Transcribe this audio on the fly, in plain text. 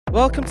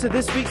Welcome to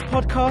this week's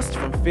podcast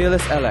from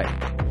Fearless LA.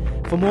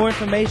 For more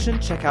information,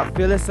 check out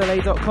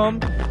fearlessla.com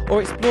or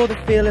explore the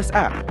Fearless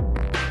app.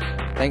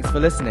 Thanks for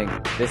listening.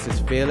 This is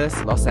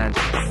Fearless Los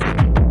Angeles.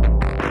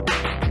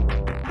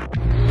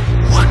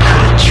 What could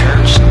a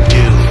church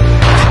do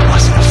if it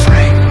wasn't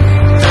afraid?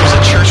 If it was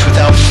a church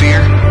without fear,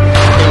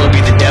 it would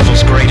be the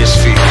devil's greatest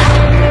fear.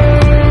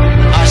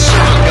 I serve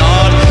a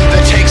God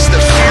that takes the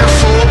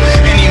fearful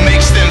and he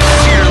makes them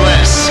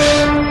fearless.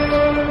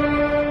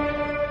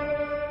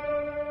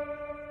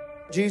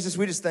 Jesus,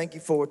 we just thank you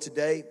for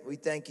today. We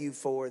thank you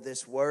for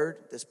this word,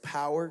 this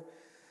power.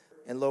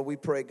 And Lord, we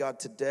pray,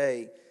 God,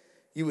 today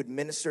you would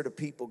minister to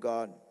people,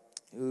 God,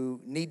 who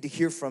need to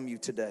hear from you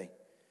today.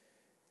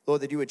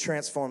 Lord, that you would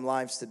transform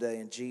lives today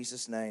in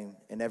Jesus' name.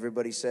 And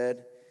everybody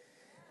said,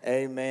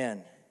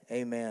 amen.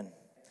 Amen.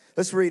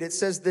 Let's read. It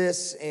says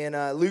this in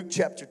Luke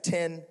chapter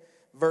 10,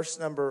 verse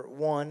number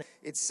 1.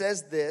 It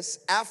says this: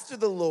 after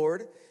the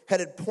Lord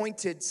had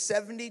appointed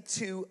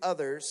 72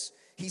 others,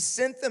 he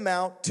sent them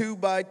out two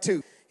by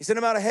two. He sent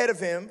them out ahead of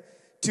him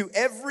to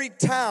every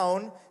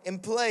town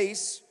and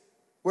place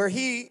where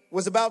he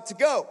was about to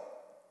go.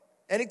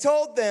 And he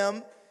told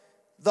them,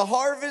 the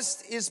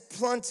harvest is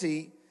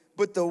plenty,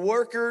 but the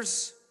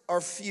workers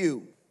are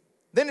few.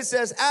 Then it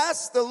says,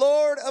 ask the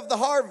Lord of the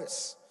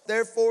harvest,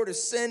 therefore, to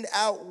send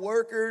out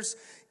workers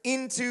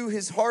into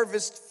his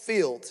harvest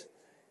field.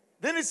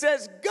 Then it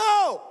says,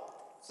 go.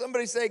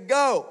 Somebody say,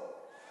 go.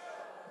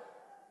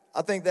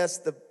 I think that's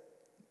the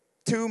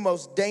two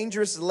most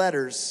dangerous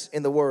letters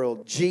in the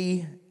world.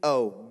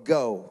 G-O,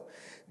 go.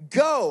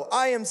 Go,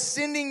 I am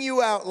sending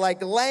you out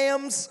like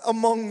lambs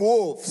among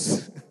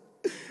wolves.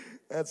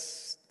 That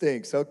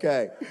stinks,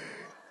 okay.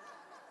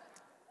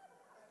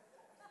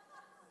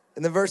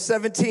 And then verse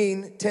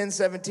 17,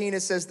 10:17,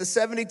 it says, the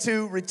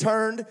 72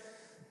 returned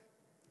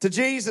to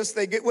Jesus.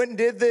 They went and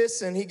did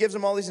this, and he gives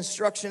them all these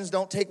instructions.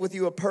 Don't take with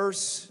you a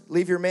purse.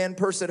 Leave your man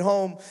purse at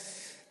home.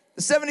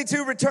 The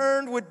 72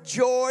 returned with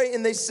joy,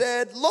 and they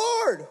said,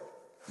 Lord,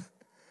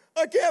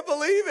 I can't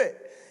believe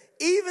it.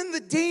 Even the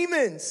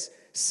demons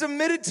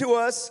submitted to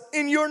us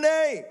in your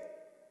name.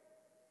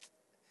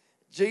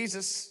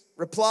 Jesus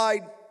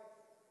replied,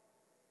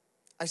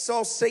 I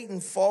saw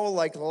Satan fall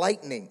like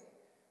lightning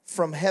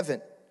from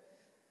heaven.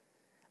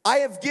 I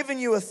have given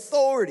you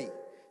authority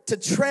to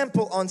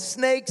trample on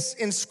snakes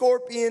and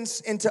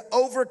scorpions and to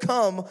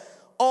overcome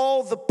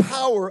all the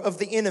power of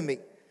the enemy.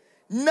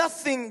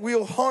 Nothing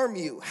will harm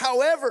you.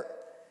 However,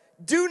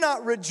 do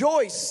not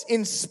rejoice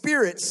in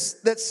spirits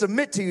that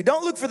submit to you.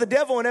 Don't look for the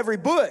devil in every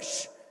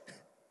bush.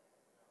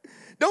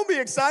 Don't be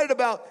excited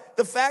about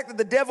the fact that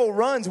the devil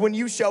runs when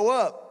you show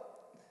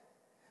up.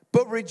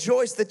 But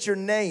rejoice that your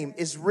name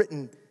is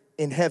written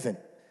in heaven.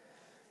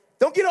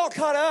 Don't get all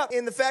caught up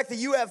in the fact that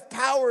you have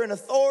power and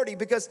authority,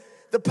 because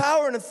the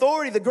power and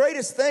authority, the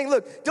greatest thing,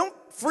 look, don't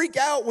freak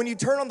out when you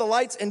turn on the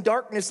lights and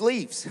darkness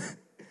leaves.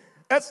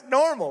 That's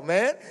normal,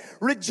 man.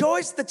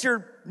 Rejoice that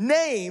your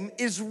name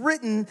is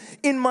written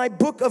in my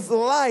book of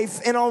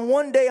life, and on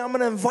one day I'm going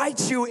to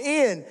invite you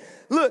in.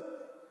 Look,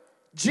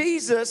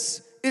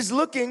 Jesus is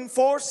looking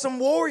for some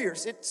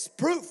warriors. It's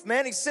proof,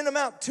 man. He sent them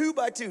out two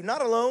by two,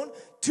 not alone,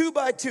 two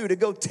by two, to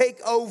go take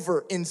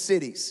over in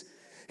cities.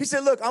 He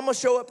said, look, I'm going to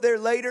show up there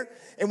later.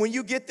 And when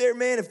you get there,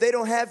 man, if they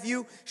don't have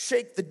you,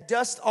 shake the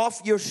dust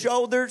off your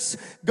shoulders.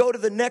 Go to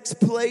the next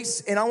place.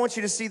 And I want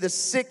you to see the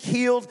sick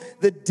healed,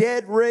 the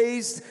dead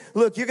raised.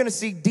 Look, you're going to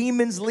see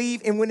demons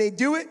leave. And when they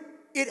do it,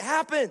 it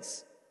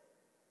happens.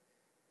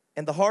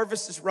 And the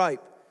harvest is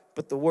ripe,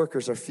 but the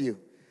workers are few.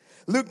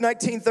 Luke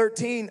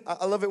 19:13,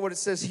 I love it what it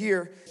says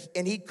here.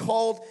 And he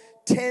called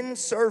 10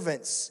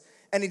 servants,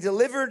 and he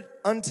delivered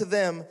unto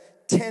them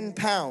 10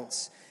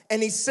 pounds.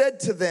 And he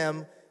said to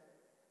them,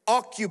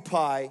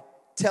 occupy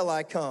till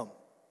I come.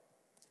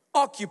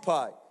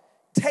 Occupy.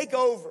 Take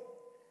over.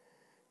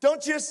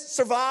 Don't just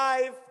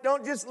survive.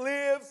 Don't just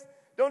live.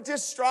 Don't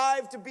just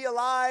strive to be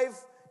alive.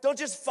 Don't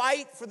just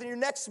fight for your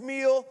next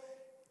meal.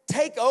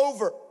 Take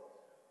over.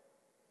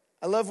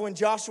 I love when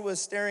Joshua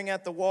is staring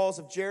at the walls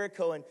of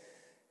Jericho, and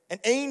an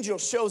angel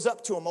shows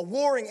up to him, a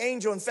warring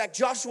angel. In fact,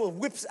 Joshua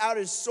whips out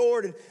his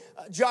sword, and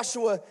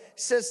Joshua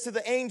says to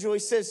the angel, he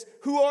says,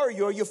 who are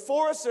you? Are you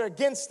for us or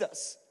against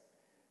us?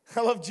 I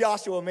love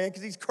Joshua, man,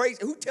 because he's crazy.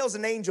 Who tells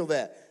an angel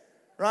that,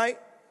 right?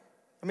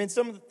 I mean,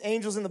 some of the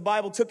angels in the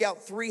Bible took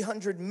out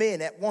 300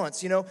 men at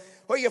once, you know.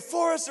 Are you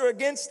for us or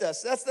against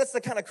us? That's the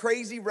kind of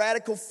crazy,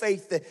 radical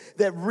faith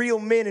that real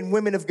men and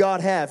women of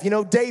God have. You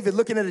know, David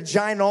looking at a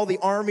giant, all the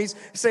armies,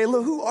 say,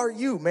 look, who are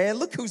you, man?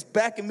 Look who's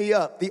backing me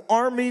up. The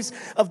armies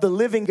of the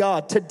living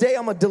God. Today,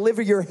 I'm going to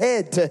deliver your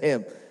head to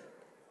him.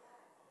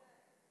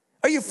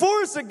 Are you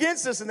for us or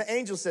against us? And the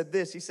angel said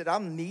this. He said,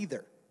 I'm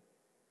neither.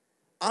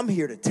 I'm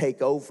here to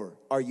take over.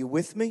 Are you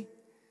with me?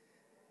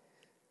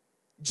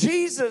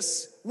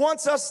 Jesus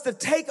wants us to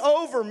take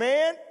over,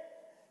 man.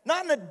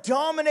 Not in a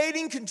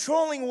dominating,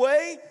 controlling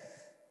way,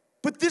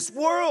 but this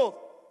world,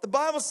 the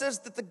Bible says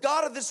that the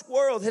God of this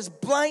world has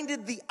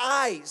blinded the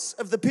eyes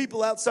of the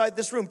people outside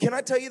this room. Can I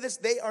tell you this?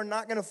 They are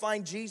not going to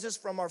find Jesus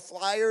from our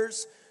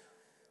flyers,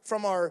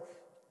 from our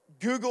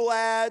Google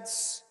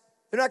ads.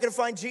 They're not going to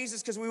find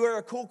Jesus because we wear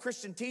a cool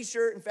Christian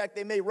t-shirt. In fact,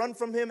 they may run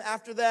from him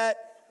after that,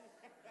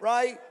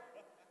 right?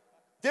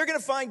 They're going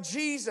to find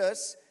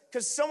Jesus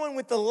because someone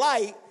with the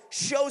light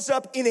shows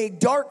up in a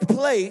dark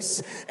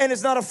place and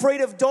is not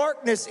afraid of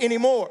darkness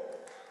anymore.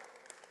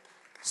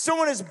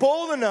 Someone is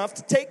bold enough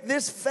to take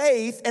this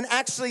faith and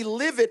actually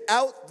live it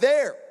out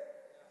there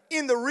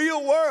in the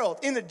real world,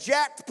 in the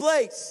jacked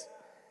place.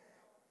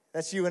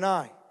 That's you and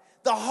I.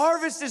 The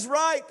harvest is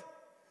ripe.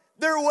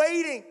 They're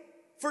waiting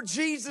for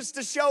Jesus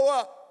to show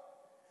up.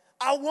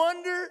 I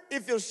wonder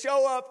if he'll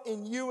show up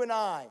in you and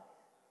I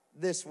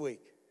this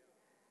week.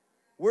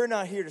 We're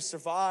not here to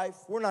survive.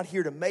 We're not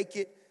here to make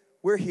it.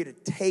 We're here to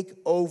take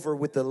over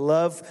with the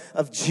love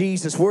of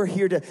Jesus. We're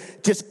here to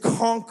just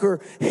conquer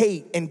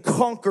hate and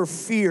conquer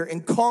fear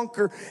and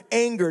conquer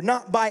anger.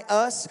 Not by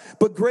us,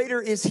 but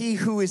greater is he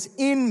who is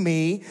in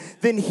me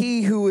than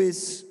he who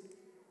is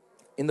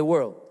in the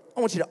world.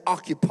 I want you to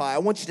occupy. I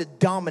want you to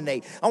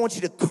dominate. I want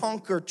you to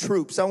conquer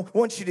troops. I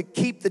want you to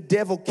keep the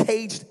devil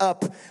caged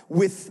up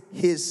with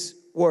his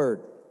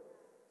word.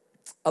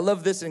 I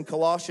love this in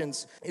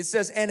Colossians. It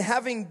says, and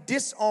having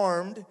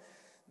disarmed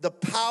the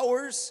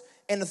powers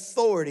and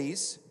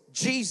authorities,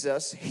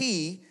 Jesus,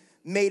 he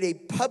made a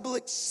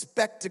public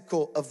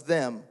spectacle of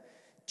them,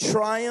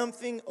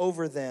 triumphing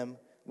over them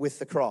with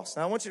the cross.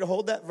 Now, I want you to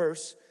hold that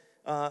verse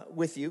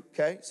with you,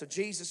 okay? So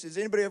Jesus, has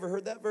anybody ever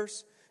heard that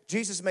verse?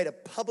 Jesus made a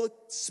public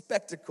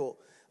spectacle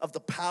of the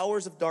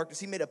powers of darkness.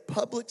 He made a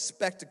public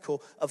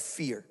spectacle of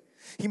fear.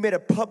 He made a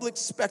public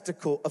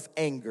spectacle of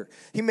anger.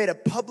 He made a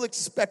public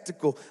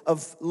spectacle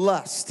of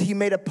lust. He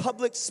made a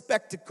public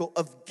spectacle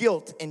of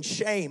guilt and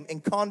shame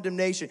and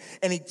condemnation.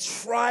 And he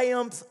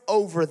triumphed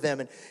over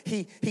them. And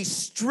he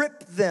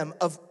stripped them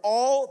of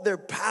all their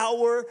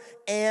power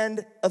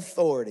and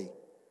authority.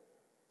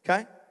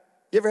 Okay?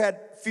 You ever had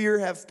fear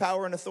have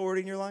power and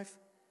authority in your life?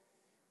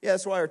 Yeah,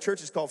 that's why our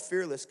church is called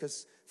Fearless,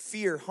 because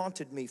fear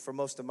haunted me for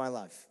most of my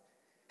life.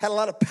 Had a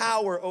lot of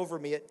power over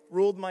me. It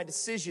ruled my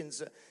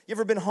decisions. You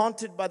ever been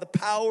haunted by the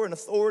power and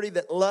authority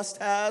that lust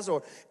has,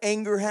 or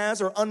anger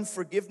has, or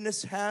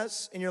unforgiveness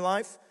has in your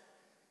life?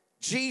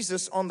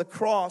 Jesus on the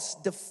cross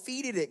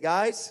defeated it,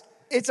 guys.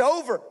 It's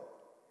over.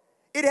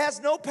 It has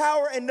no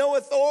power and no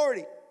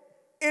authority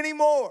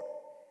anymore.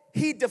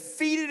 He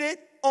defeated it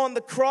on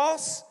the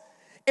cross.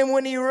 And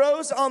when he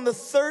rose on the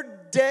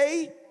third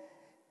day,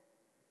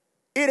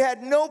 it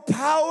had no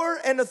power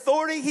and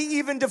authority. He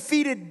even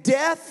defeated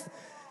death.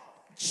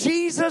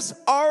 Jesus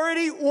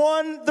already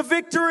won the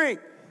victory.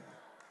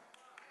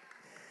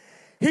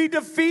 He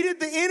defeated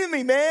the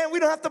enemy, man. We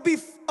don't have to be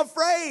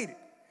afraid.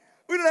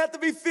 We don't have to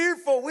be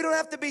fearful. We don't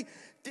have to be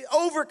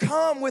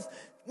overcome with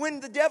when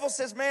the devil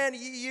says, man,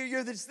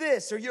 you're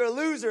this, or you're a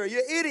loser, or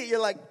you're an idiot.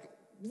 You're like,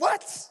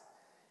 what?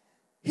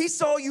 He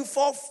saw you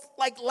fall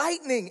like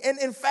lightning. And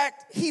in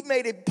fact, he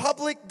made a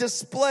public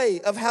display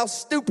of how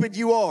stupid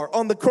you are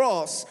on the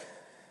cross.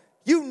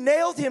 You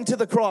nailed him to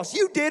the cross.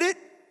 You did it.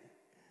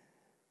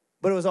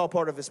 But it was all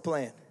part of his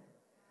plan.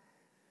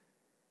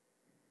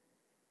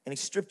 And he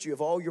stripped you of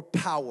all your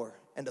power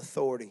and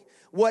authority.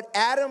 What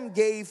Adam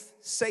gave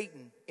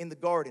Satan in the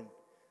garden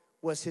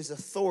was his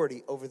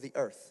authority over the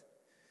earth.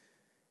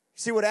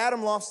 See, what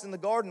Adam lost in the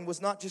garden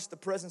was not just the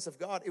presence of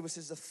God. It was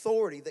his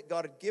authority that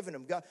God had given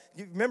him. God,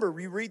 you remember,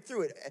 we read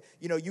through it.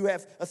 You know, you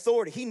have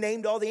authority. He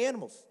named all the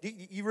animals. Do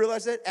you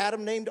realize that?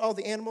 Adam named all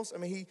the animals. I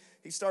mean,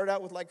 he started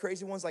out with like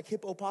crazy ones like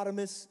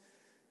hippopotamus.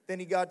 Then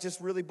he got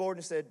just really bored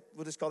and said,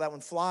 we'll just call that one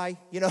Fly.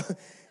 You know,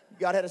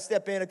 God had to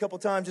step in a couple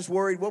times, just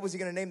worried. What was he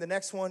going to name the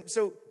next one?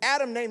 So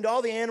Adam named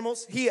all the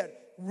animals. He had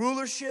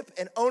rulership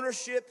and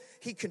ownership.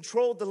 He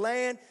controlled the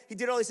land. He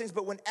did all these things.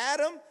 But when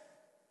Adam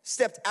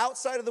stepped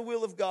outside of the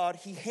will of God,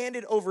 he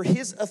handed over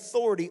his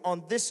authority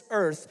on this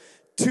earth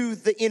to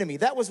the enemy.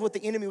 That was what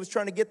the enemy was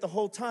trying to get the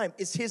whole time,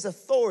 is his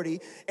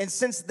authority. And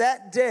since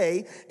that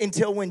day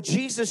until when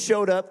Jesus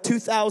showed up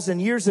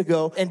 2,000 years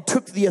ago and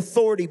took the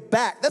authority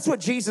back, that's what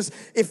Jesus,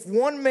 if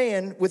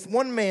with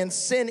one man,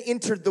 sin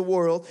entered the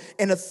world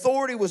and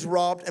authority was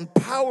robbed and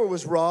power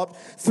was robbed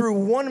through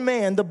one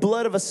man, the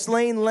blood of a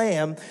slain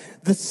lamb,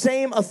 the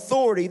same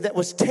authority that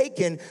was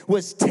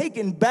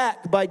taken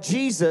back by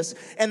Jesus.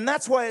 And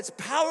that's why it's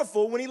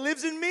powerful when he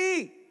lives in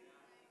me.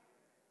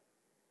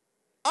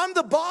 I'm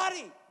the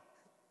body.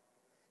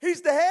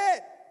 He's the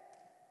head.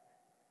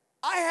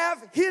 I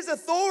have his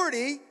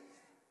authority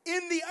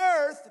in the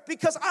earth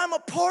because I'm a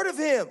part of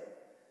him.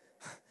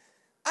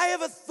 I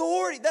have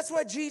authority. That's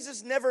why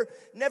Jesus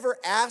never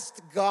asked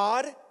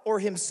God or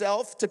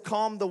himself to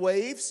calm the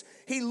waves.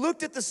 He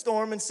looked at the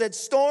storm and said,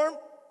 "Storm,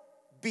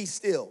 be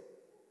still."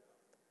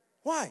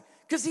 Why?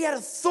 Because he had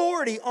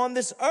authority on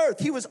this earth.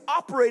 He was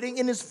operating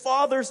in his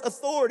Father's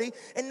authority,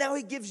 and now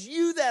he gives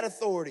you that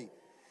authority.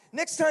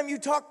 Next time you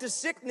talk to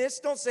sickness,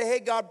 don't say, "Hey,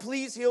 God,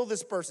 please heal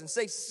this person."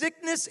 Say,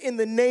 "Sickness, in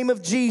the name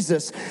of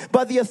Jesus,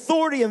 by the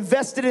authority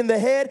invested in the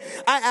head,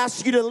 I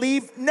ask you to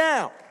leave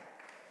now."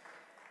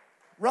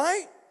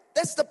 Right?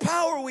 That's the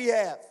power we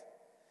have.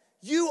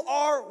 You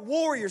are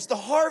warriors. The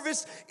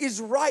harvest is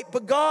ripe,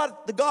 but God,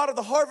 the God of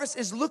the harvest,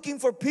 is looking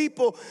for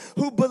people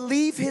who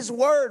believe his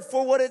word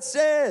for what it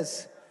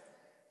says.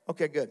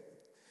 Okay, good.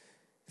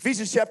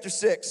 Ephesians chapter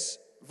 6,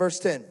 verse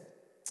 10.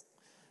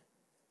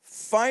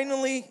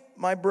 Finally,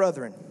 my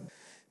brethren,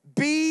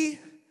 be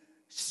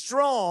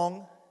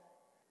strong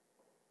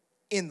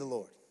in the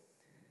Lord.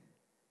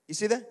 You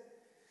see that?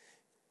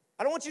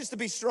 I don't want you just to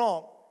be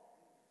strong.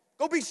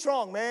 Go be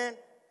strong, man.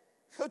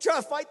 Go try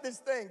to fight this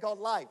thing called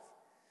life.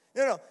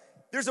 No.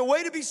 There's a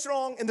way to be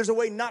strong and there's a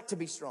way not to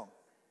be strong.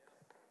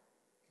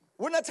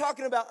 We're not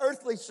talking about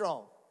earthly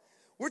strong.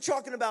 We're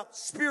talking about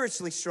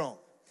spiritually strong.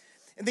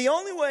 And the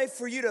only way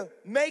for you to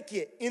make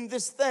it in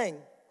this thing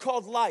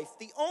called life,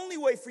 the only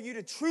way for you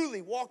to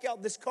truly walk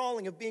out this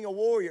calling of being a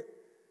warrior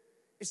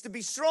is to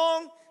be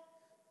strong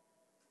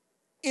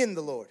in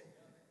the Lord.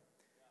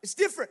 It's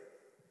different.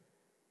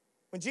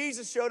 When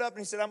Jesus showed up and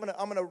he said, I'm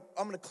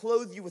gonna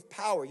clothe you with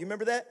power. You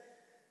remember that?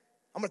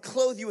 I'm going to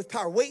clothe you with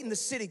power. Wait in the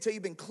city till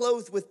you've been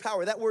clothed with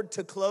power. That word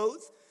to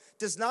clothe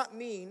does not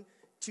mean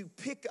to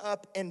pick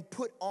up and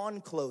put on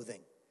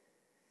clothing.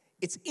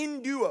 It's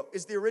enduo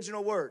is the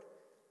original word.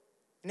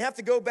 And you have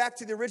to go back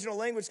to the original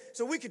language.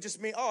 So we could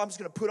just mean, I'm just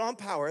going to put on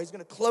power. He's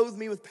going to clothe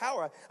me with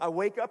power. I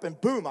wake up and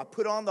boom, I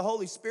put on the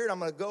Holy Spirit. I'm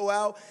going to go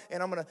out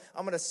and I'm going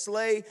to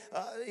slay,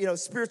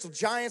 spiritual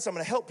giants. I'm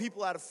going to help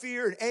people out of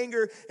fear and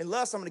anger and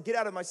lust. I'm going to get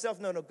out of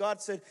myself. No,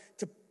 God said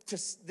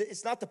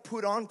it's not to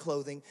put on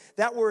clothing.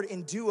 That word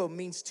enduo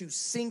means to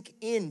sink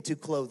into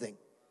clothing.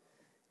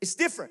 It's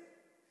different.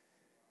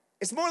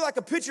 It's more like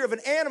a picture of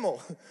an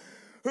animal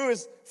who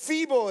is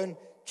feeble and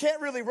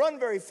can't really run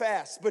very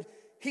fast, but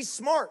he's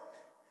smart.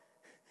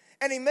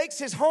 And he makes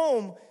his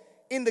home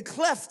in the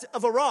cleft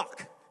of a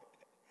rock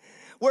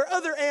where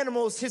other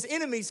animals, his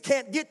enemies,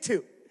 can't get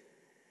to.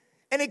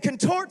 And he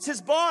contorts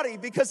his body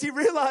because he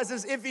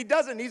realizes if he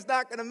doesn't, he's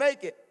not going to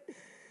make it.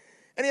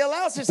 And he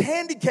allows his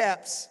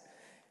handicaps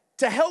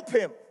to help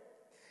him.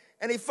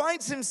 And he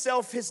finds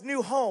himself his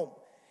new home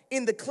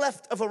in the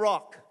cleft of a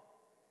rock.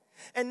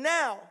 And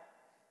now,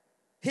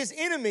 his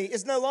enemy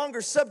is no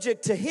longer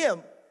subject to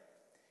him.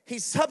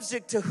 He's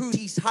subject to who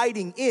he's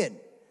hiding in.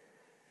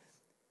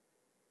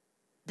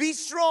 Be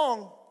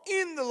strong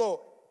in the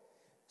Lord.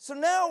 So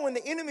now when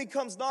the enemy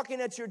comes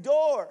knocking at your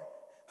door,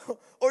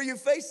 or you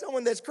face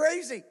someone that's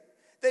crazy,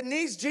 that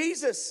needs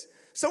Jesus,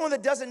 someone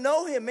that doesn't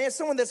know him, man,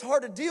 someone that's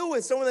hard to deal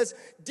with, someone that's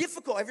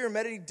difficult. Have you ever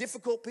met any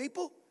difficult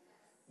people?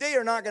 They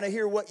are not going to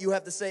hear what you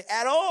have to say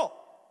at all.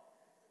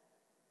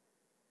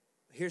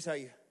 Here's how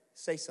you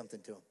say something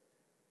to them.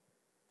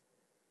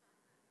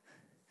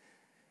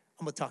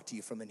 I'm going to talk to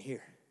you from in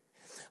here.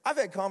 I've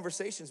had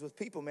conversations with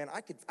people, man.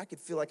 I could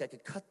feel like I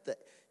could cut the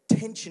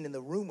tension in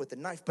the room with a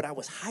knife, but I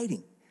was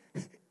hiding.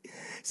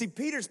 See,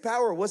 Peter's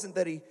power wasn't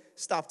that he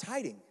stopped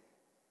hiding.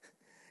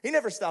 He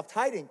never stopped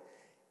hiding.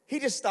 He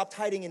just stopped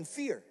hiding in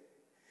fear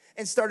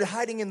and started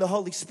hiding in the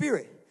Holy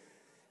Spirit.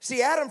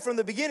 See, Adam from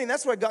the beginning,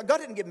 that's why God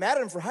didn't get mad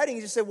at him for hiding.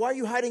 He just said, why are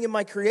you hiding in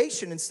my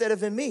creation instead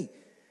of in me?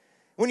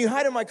 When you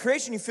hide in my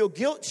creation, you feel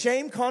guilt,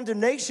 shame,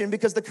 condemnation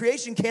because the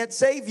creation can't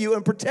save you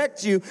and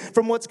protect you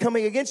from what's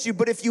coming against you.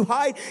 But if you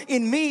hide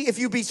in me, if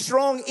you be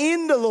strong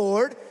in the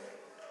Lord,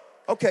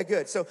 okay,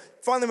 good. So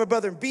finally, my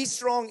brethren, be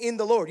strong in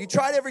the Lord. You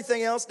tried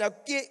everything else. Now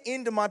get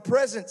into my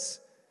presence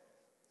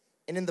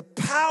and in the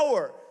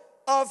power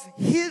of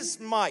his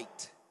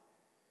might.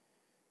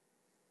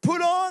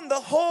 Put on the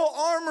whole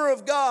armor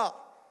of God.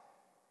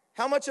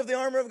 How much of the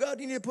armor of God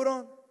do you need to put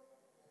on?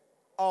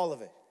 All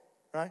of it,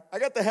 right? I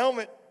got the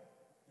helmet.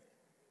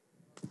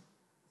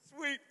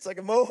 Sweet. It's like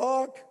a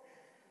mohawk.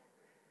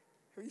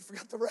 You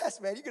forgot the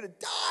rest, man. You're going to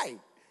die.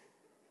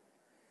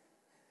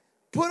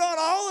 Put on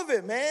all of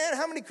it, man.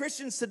 How many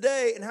Christians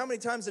today and how many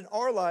times in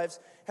our lives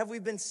have we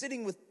been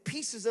sitting with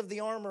pieces of the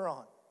armor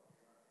on?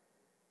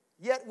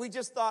 Yet we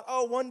just thought,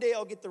 one day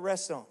I'll get the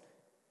rest on.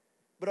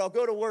 But I'll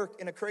go to work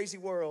in a crazy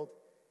world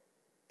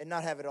and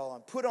not have it all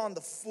on. Put on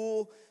the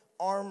full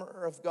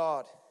armor of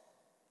God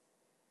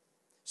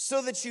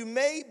so that you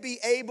may be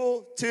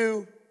able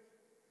to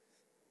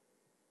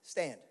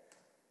stand.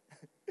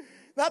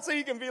 Not so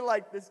you can be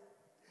like this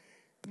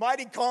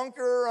mighty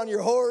conqueror on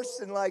your horse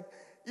and like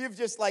you've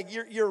just like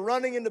you're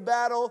running into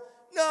battle.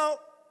 No,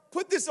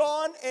 put this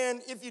on,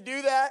 and if you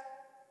do that,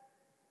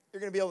 you're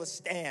going to be able to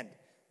stand.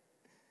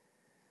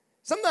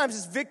 Sometimes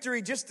it's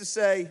victory just to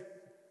say,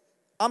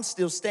 I'm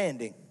still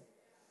standing.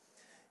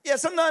 Yeah,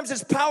 sometimes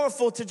it's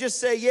powerful to just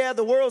say, yeah,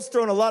 the world's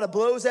thrown a lot of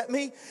blows at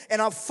me,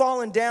 and I've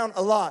fallen down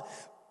a lot.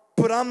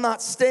 But I'm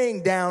not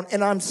staying down,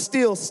 and I'm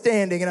still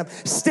standing. And I'm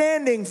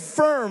standing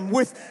firm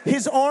with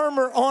his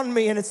armor on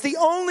me. And it's the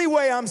only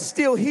way I'm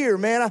still here,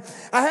 man.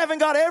 I haven't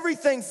got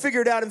everything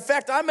figured out. In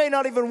fact, I may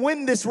not even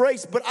win this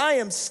race, but I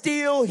am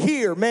still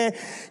here, man.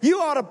 You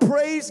ought to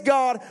praise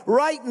God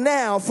right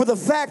now for the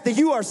fact that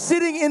you are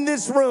sitting in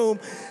this room.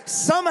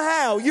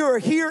 Somehow you're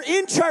here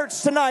in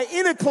church tonight,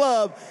 in a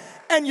club,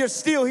 and you're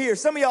still here.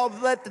 Some of y'all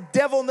let the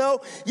devil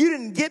know, you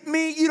didn't get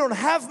me, you don't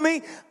have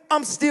me.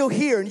 I'm still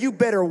here, and you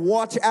better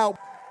watch out.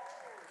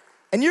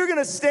 And you're going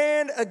to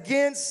stand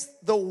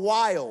against the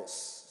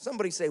wiles.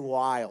 Somebody say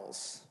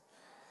wiles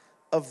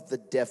of the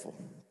devil.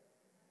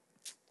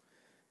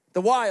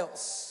 The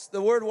wiles.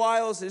 The word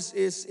wiles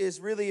is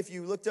really, if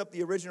you looked up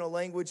the original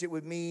language, it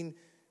would mean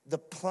the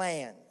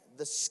plan,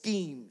 the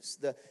schemes,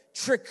 the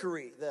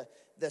trickery,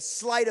 the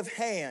sleight of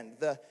hand,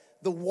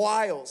 the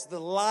wiles, the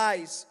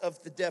lies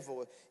of the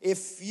devil.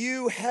 If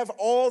you have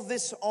all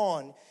this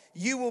on,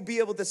 you will be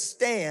able to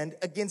stand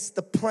against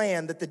the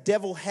plan that the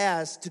devil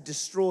has to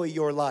destroy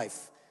your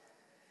life.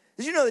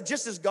 Did you know that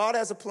just as God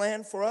has a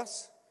plan for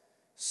us,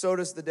 so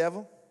does the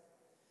devil?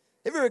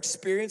 Have you ever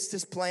experienced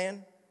his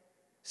plan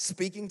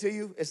speaking to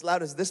you as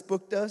loud as this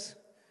book does?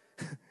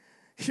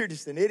 You're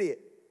just an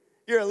idiot.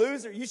 You're a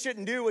loser. You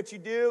shouldn't do what you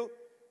do. You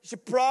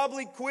should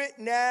probably quit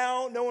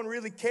now. No one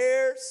really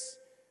cares.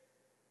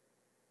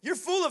 You're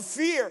full of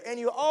fear, and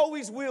you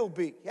always will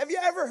be. Have you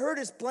ever heard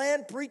his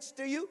plan preached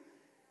to you?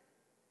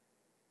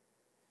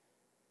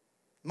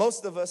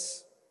 Most of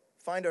us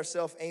find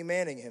ourselves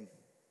amening him,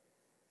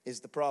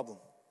 is the problem.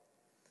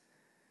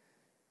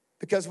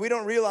 Because we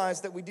don't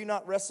realize that we do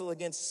not wrestle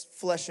against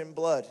flesh and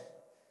blood,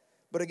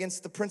 but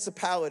against the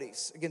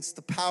principalities, against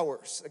the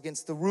powers,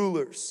 against the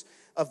rulers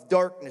of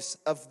darkness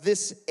of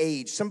this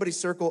age. Somebody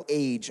circle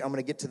age. I'm going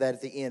to get to that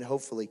at the end,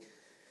 hopefully.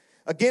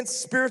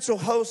 Against spiritual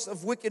hosts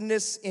of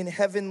wickedness in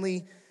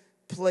heavenly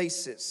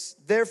places.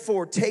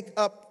 Therefore, take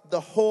up the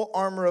whole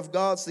armor of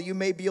God so you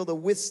may be able to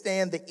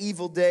withstand the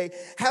evil day.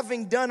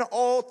 Having done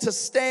all to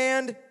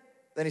stand,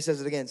 then he says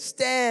it again,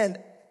 stand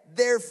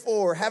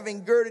therefore,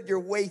 having girded your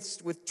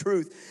waist with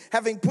truth,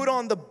 having put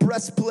on the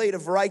breastplate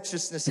of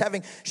righteousness,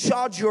 having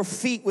shod your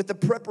feet with the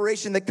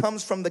preparation that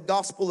comes from the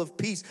gospel of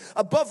peace.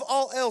 Above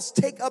all else,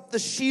 take up the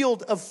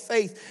shield of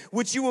faith,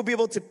 which you will be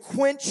able to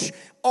quench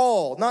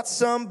all, not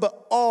some,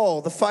 but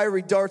all the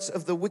fiery darts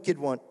of the wicked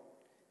one.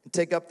 And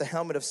take up the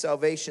helmet of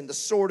salvation, the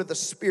sword of the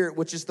Spirit,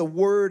 which is the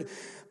word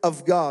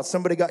of God.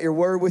 Somebody got your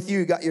word with you?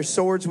 You got your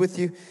swords with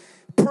you?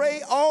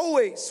 Pray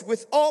always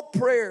with all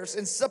prayers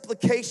and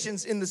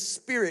supplications in the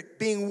Spirit,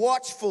 being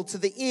watchful to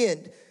the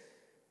end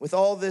with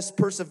all this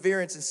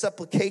perseverance and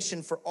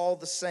supplication for all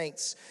the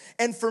saints.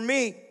 And for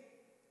me,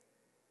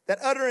 that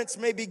utterance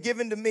may be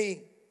given to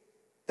me,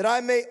 that I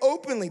may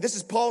openly, this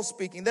is Paul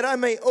speaking, that I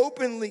may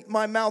openly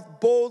my mouth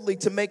boldly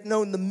to make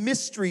known the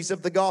mysteries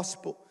of the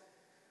gospel,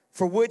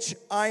 for which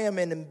I am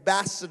an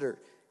ambassador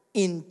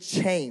in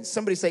chains.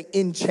 Somebody say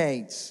in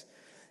chains.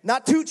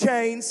 Not 2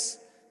 chains,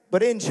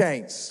 but in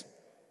chains.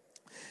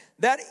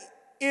 That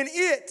in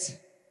it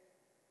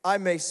I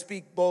may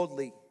speak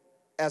boldly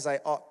as I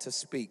ought to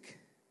speak.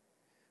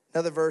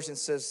 Another version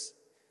says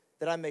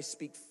that I may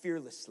speak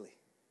fearlessly.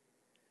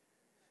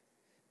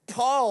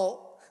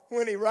 Paul,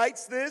 when he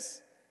writes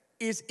this,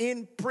 is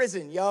in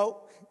prison,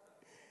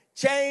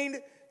 chained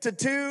to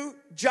 2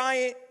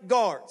 giant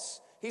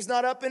guards. He's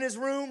not up in his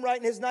room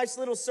writing his nice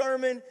little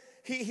sermon.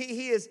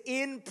 He is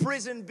in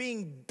prison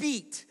being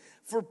beat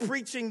for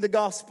preaching the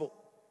gospel.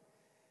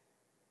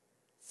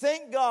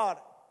 Thank God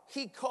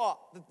he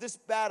caught that this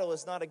battle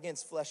is not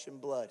against flesh and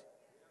blood.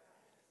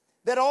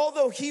 That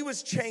although he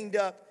was chained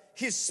up,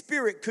 his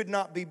spirit could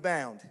not be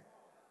bound.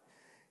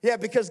 Yeah,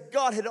 because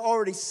God had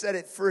already set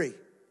it free.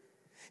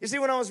 You see,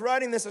 when I was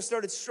writing this, I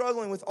started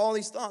struggling with all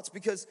these thoughts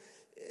because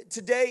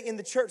today in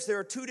the church, there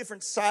are 2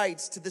 different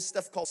sides to this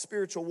stuff called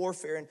spiritual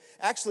warfare. And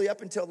actually,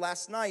 up until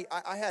last night,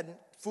 I hadn't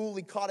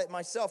fully caught it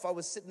myself. I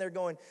was sitting there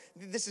going,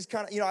 this is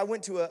kind of, I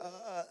went to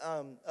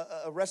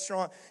a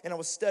restaurant and I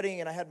was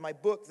studying and I had my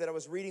book that I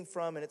was reading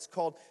from and it's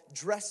called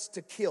Dressed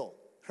to Kill,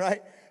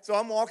 right? So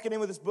I'm walking in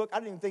with this book. I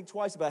didn't even think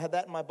twice about it. I had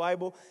that in my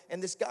Bible.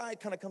 And this guy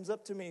kind of comes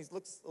up to me. He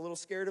looks a little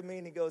scared of me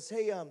and he goes,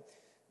 hey,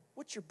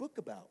 what's your book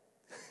about?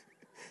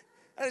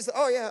 And I said,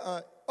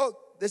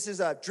 this is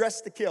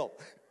Dressed to Kill.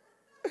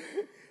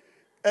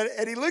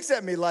 and he looks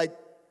at me like,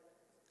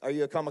 are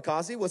you a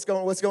kamikaze? What's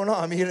going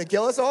on? I mean, you gonna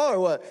kill us all or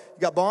what?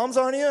 You got bombs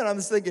on you? And I'm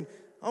just thinking,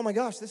 oh my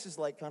gosh, this is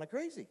like kind of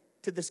crazy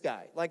to this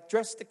guy. Like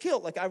dressed to kill,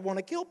 like I want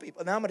to kill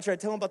people. Now I'm gonna try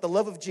to tell him about the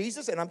love of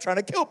Jesus and I'm trying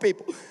to kill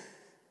people.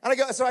 And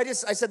I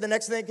said the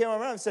next thing that came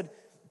around, I said,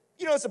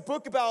 it's a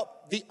book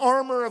about the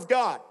armor of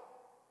God.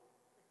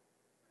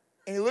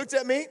 And he looked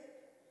at me,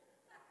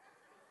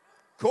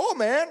 cool,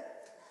 man.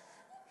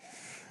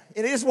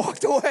 And he just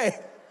walked away.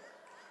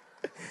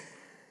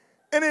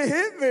 And it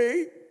hit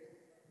me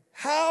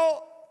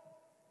how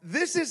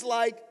this is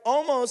like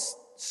almost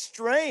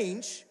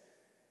strange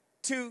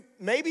to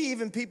maybe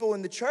even people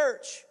in the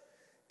church,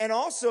 and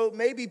also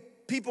maybe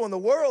people in the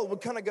world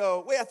would kind of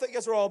go, wait, I thought you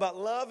guys were all about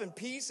love and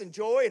peace and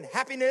joy and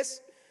happiness.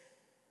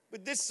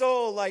 But this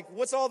so like,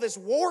 what's all this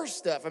war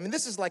stuff? I mean,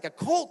 this is like a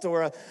cult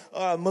or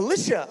a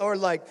militia, or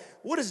like,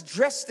 what is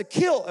Dressed to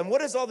Kill? And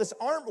what is all this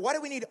armor? Why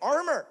do we need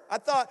armor? I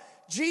thought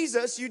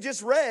Jesus, you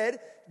just read,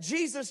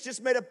 Jesus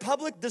just made a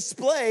public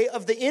display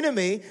of the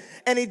enemy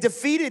and he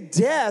defeated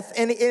death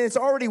and it's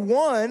already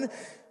won.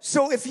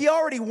 So if he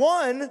already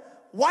won,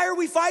 why are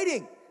we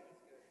fighting?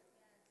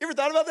 You ever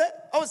thought about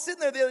that? I was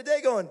sitting there the other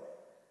day going,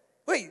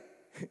 wait,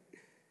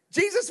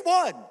 Jesus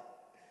won.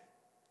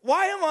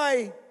 Why am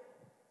I...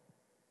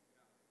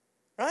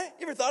 right?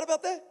 You ever thought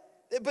about that?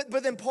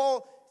 But then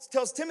Paul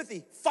tells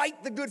Timothy,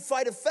 fight the good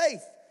fight of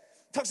faith.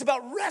 Talks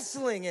about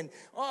wrestling and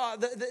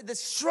the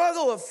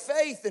struggle of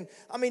faith. And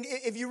I mean,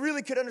 if you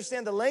really could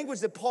understand the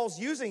language that Paul's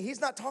using, he's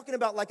not talking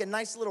about like a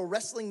nice little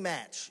wrestling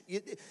match.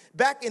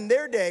 Back in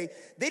their day,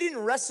 they didn't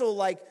wrestle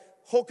like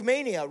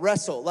Hulkmania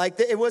wrestle.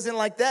 Like it wasn't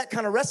like that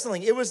kind of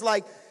wrestling. It was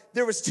like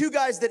there was two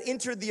guys that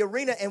entered the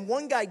arena and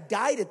one guy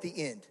died at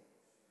the end.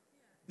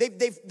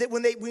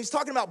 When he's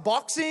talking about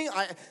boxing,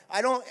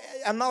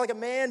 I'm not like a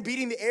man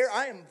beating the air.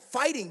 I am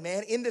fighting,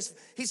 man, in this.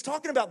 He's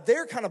talking about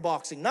their kind of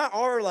boxing, not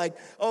our like,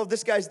 oh,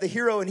 this guy's the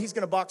hero and he's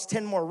going to box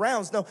 10 more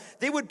rounds. No,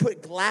 they would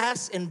put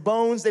glass and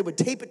bones. They would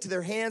tape it to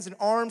their hands and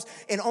arms,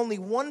 and only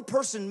one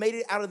person made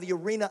it out of the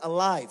arena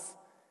alive.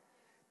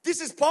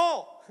 This is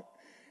Paul.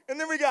 And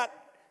then we got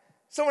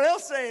someone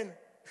else saying,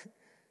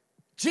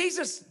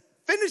 Jesus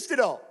finished it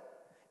all.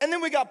 And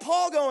then we got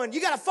Paul going,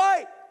 you got to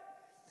fight.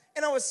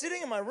 And I was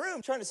sitting in my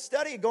room trying to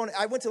study,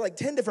 I went to like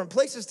 10 different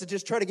places to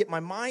just try to get my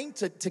mind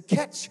to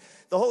catch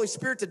the Holy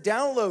Spirit to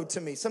download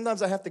to me.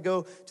 Sometimes I have to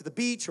go to the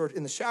beach or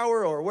in the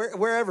shower or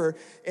wherever,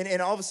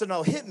 and all of a sudden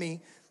it'll hit me.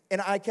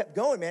 And I kept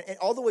going, man, and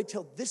all the way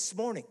till this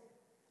morning.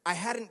 I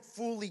hadn't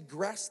fully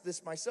grasped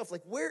this myself.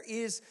 Like, where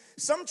is,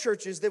 some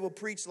churches, they will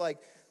preach like,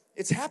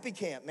 it's happy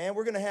camp, man.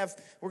 We're gonna have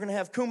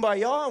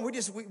kumbaya,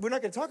 and we're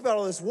not gonna talk about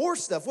all this war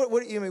stuff. What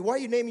I mean, why are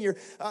you naming your?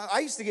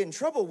 I used to get in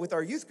trouble with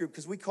our youth group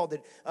because we called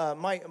it.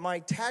 My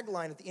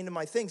tagline at the end of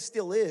my thing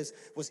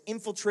was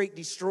infiltrate,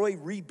 destroy,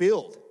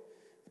 rebuild.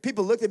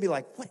 People looked at me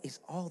like, what is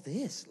all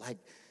this? Like,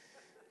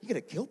 you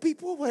gonna kill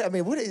people? What, I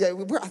mean,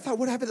 I thought,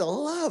 what happened to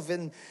love?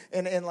 And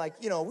like,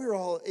 you know, we were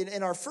all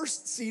in our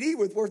first CD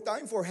with Worth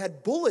Dying For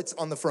had bullets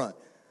on the front.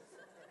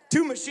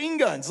 2 machine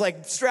guns,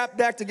 like, strapped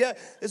back together.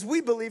 As we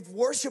believed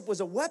worship was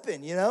a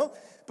weapon, you know?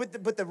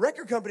 But the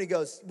record company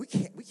goes, we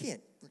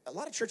can't, a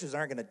lot of churches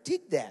aren't going to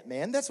dig that,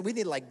 man. We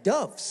need, like,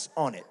 doves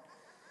on it,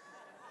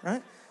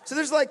 right? So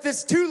there's, like,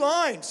 this 2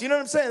 lines, you know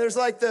what I'm saying? There's,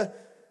 like,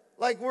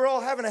 we're all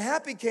having a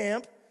happy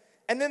camp,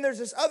 and then there's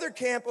this other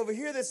camp over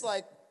here that's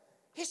like,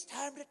 it's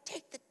time to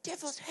take the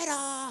devil's head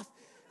off.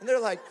 And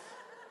they're like,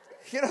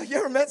 you know, you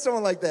ever met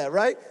someone like that,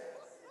 right?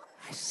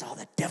 I saw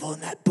the devil in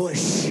that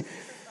bush.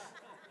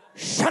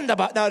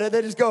 Shandaba. No,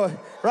 they just go,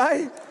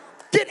 right?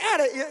 Get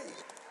at it,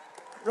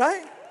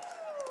 right?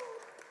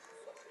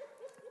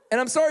 And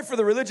I'm sorry for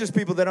the religious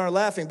people that aren't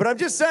laughing, but I'm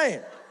just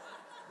saying,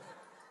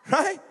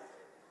 right?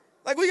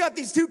 Like, we got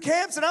these 2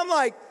 camps, and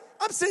I'm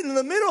sitting in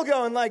the middle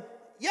going like,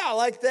 yeah, I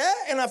like that,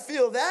 and I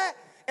feel that,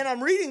 and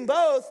I'm reading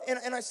both,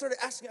 and I started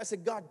asking, I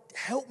said, God,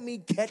 help me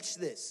catch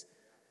this.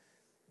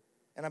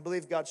 And I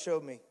believe God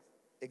showed me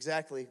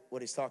exactly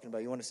what he's talking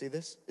about. You want to see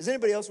this? Is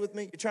anybody else with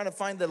me? You're trying to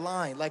find the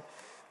line, like,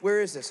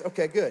 where is this?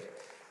 Okay, good. It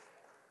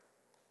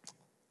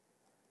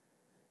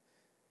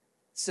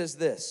says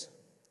this,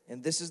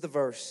 and this is the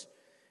verse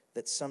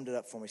that summed it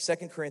up for me.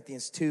 2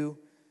 Corinthians 2,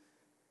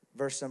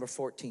 verse number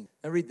 14.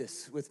 Now read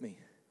this with me.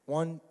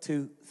 1,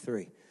 2,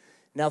 3.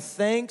 Now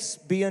thanks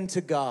be unto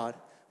God,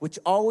 which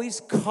always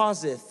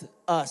causeth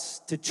us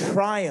to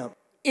triumph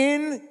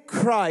in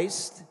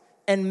Christ,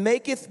 and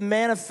maketh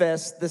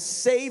manifest the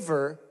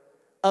savor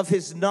of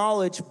his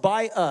knowledge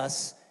by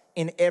us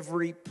in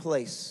every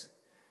place.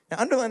 Now,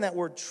 underline that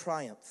word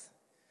triumph.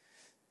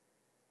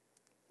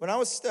 When I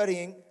was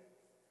studying,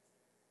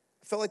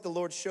 I felt like the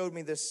Lord showed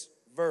me this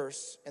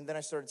verse, and then I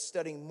started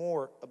studying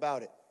more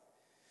about it.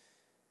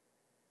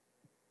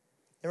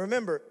 And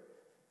remember,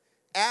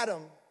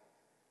 Adam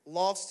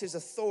lost his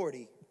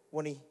authority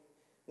when he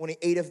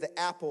ate of the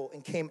apple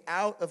and came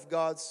out of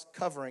God's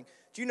covering.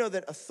 Do you know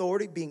that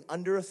authority, being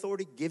under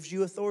authority, gives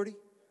you authority?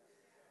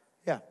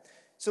 Yeah.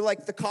 So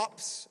like the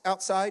cops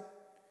outside,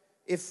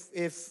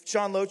 If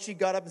Sean Lochi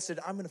got up and said,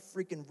 I'm going to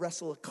freaking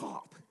wrestle a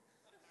cop.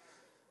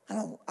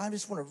 I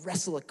just want to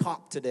wrestle a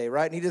cop today,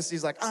 right? And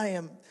he's like,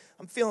 I'm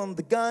feeling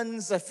the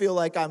guns. I feel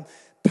like I'm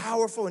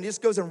powerful. And he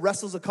just goes and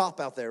wrestles a cop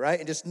out there, right?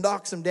 And just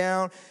knocks him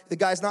down. The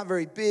guy's not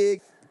very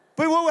big.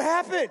 But what would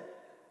happen?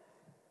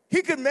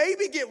 He could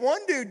maybe get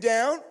one dude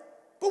down.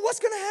 But what's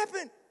going to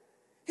happen?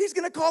 He's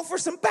going to call for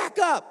some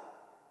backup.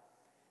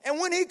 And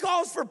when he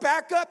calls for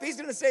backup, he's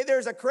going to say,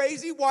 there's a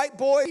crazy white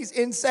boy. He's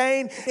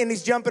insane, and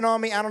he's jumping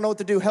on me. I don't know what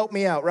to do. Help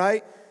me out,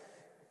 right?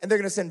 And they're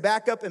going to send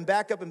backup and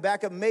backup and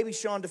backup. Maybe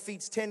Sean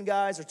defeats 10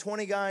 guys or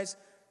 20 guys.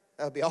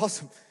 That would be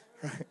awesome,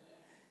 right?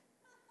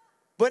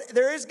 But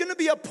there is going to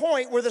be a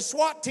point where the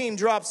SWAT team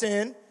drops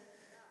in.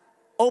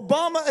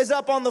 Obama is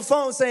up on the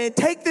phone saying,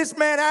 take this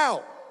man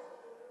out,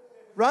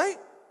 right?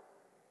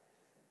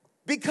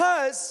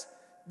 Because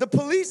the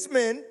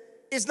policeman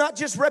is not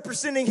just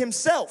representing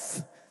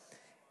himself.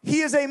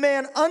 He is a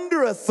man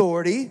under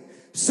authority,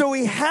 so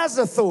he has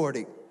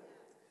authority.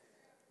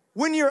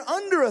 When you're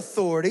under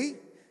authority,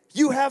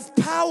 you have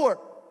power.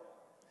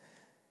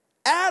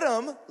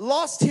 Adam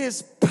lost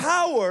his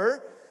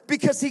power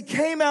because he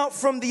came out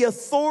from the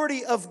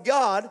authority of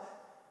God,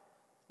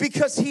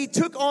 because he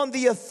took on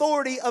the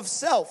authority of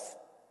self.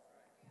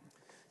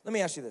 Let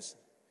me ask you this.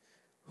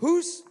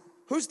 Who's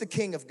the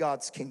king of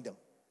God's kingdom?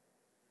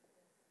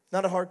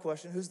 Not a hard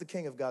question. Who's the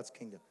king of God's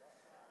kingdom?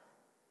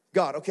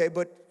 God, okay,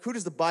 but who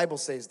does the Bible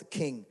say is the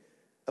king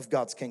of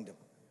God's kingdom?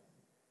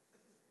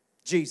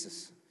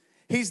 Jesus.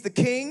 He's the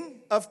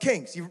King of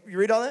kings. You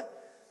read all that?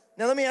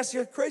 Now let me ask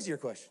you a crazier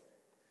question.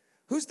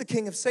 Who's the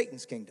king of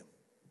Satan's kingdom?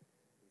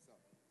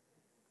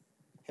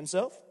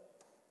 Himself?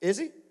 Is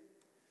he?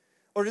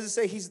 Or does it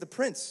say he's the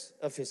prince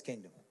of his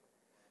kingdom?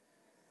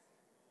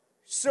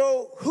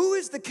 So who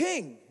is the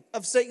king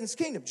of Satan's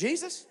kingdom?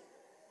 Jesus?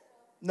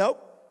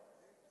 Nope.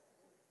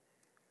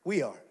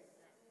 We are.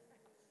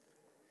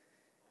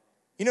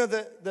 You know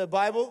the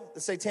Bible,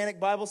 the Satanic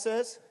Bible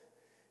says,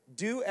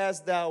 do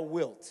as thou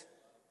wilt.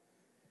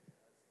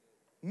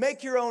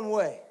 Make your own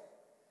way.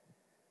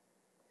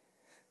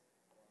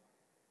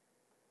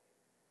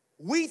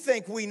 We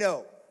think we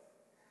know.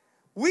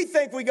 We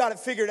think we got it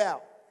figured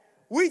out.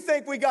 We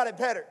think we got it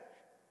better.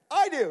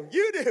 I do.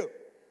 You do.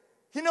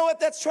 You know what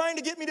that's trying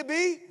to get me to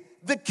be?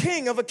 The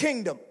king of a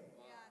kingdom.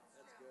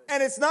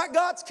 And it's not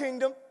God's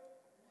kingdom.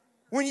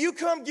 When you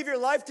come give your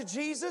life to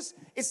Jesus,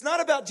 it's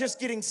not about just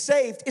getting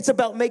saved. It's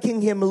about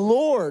making him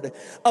Lord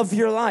of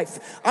your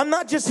life. I'm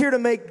not just here to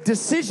make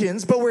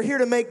decisions, but we're here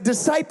to make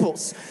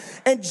disciples.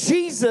 And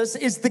Jesus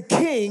is the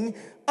king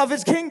of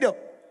his kingdom.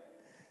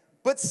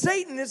 But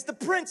Satan is the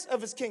prince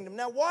of his kingdom.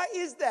 Now, why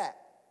is that?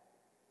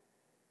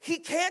 He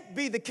can't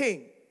be the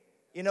king.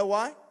 You know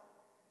why?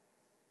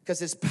 Because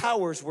his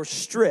powers were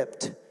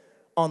stripped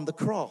on the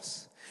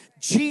cross.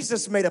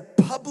 Jesus made a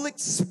public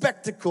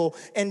spectacle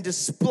and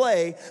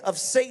display of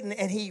Satan,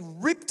 and he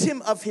ripped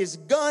him of his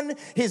gun,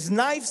 his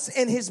knives,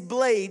 and his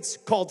blades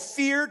called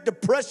fear,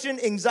 depression,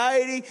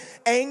 anxiety,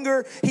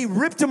 anger. He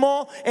ripped them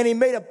all, and he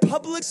made a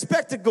public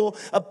spectacle,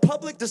 a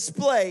public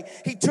display.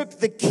 He took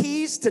the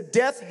keys to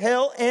death,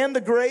 hell, and the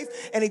grave,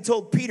 and he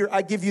told Peter,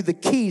 I give you the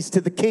keys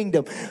to the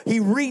kingdom. He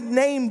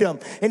renamed them,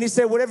 and he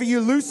said, whatever you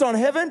loose on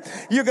heaven,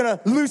 you're going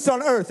to loose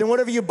on earth, and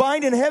whatever you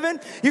bind in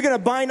heaven, you're going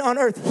to bind on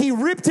earth. He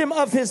ripped him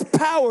of his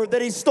power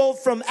that he stole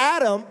from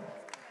Adam,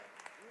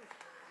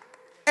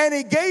 and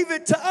he gave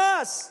it to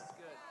us.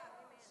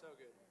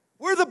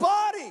 We're the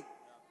body.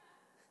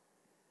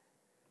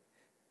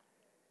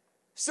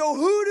 So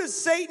who does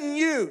Satan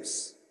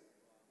use?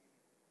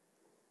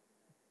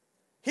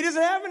 He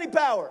doesn't have any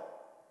power.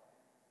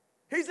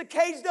 He's a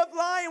caged up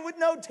lion with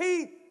no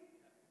teeth.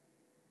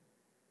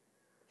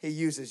 He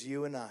uses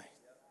you and I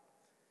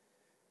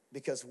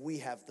because we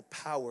have the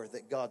power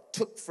that God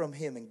took from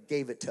him and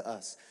gave it to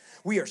us.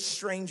 We are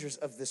strangers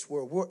of this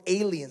world. We're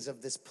aliens of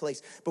this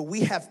place. But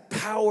we have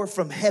power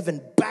from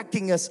heaven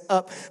backing us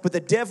up. But the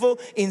devil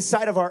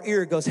inside of our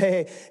ear goes,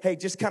 hey,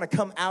 just kind of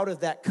come out of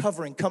that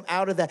covering. Come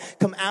out of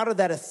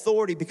that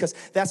authority, because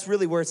that's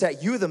really where it's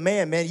at. You're the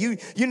man. You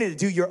need to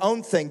do your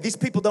own thing. These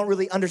people don't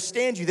really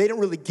understand you. They don't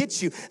really get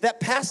you.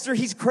 That pastor,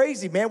 he's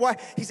crazy, man. Why?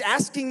 He's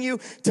asking you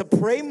to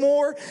pray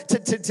more,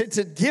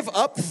 to give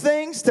up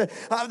things.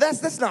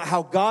 That's not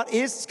how God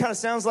is. It kind of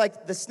sounds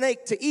like the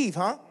snake to Eve,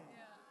 huh?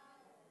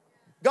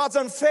 God's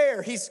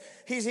unfair.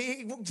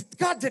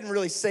 God didn't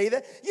really say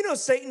that. You know,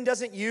 Satan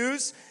doesn't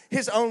use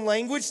his own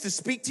language to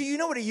speak to you. You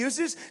know what he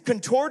uses?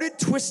 Contorted,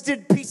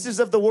 twisted pieces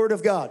of the word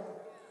of God.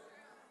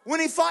 When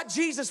he fought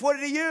Jesus, what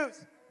did he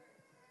use?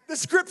 The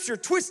scripture,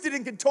 twisted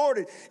and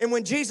contorted. And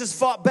when Jesus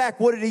fought back,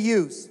 what did he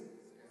use?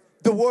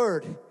 The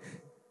word.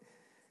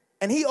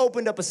 And he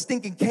opened up a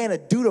stinking can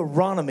of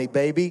Deuteronomy,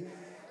 baby.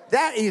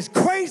 That is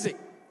crazy.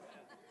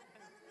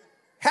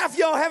 Half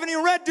y'all haven't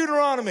even read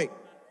Deuteronomy.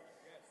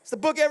 It's the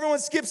book everyone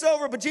skips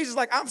over, but Jesus is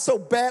like, I'm so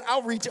bad,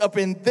 I'll reach up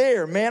in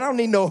there, man. I don't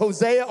need no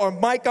Hosea or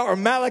Micah or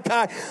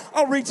Malachi.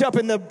 I'll reach up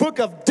in the book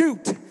of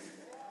Deut.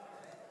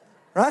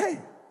 Right?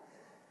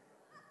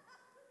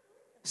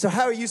 So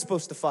how are you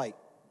supposed to fight?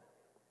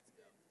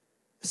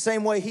 The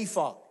same way he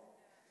fought.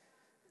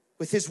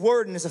 With his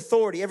word and his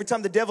authority. Every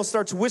time the devil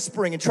starts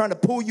whispering and trying to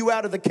pull you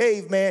out of the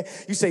cave, man,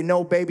 you say,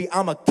 no, baby,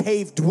 I'm a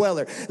cave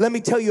dweller. Let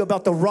me tell you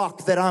about the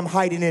rock that I'm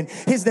hiding in.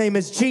 His name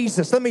is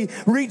Jesus. Let me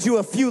read you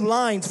a few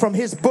lines from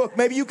his book.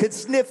 Maybe you could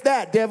sniff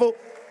that, devil.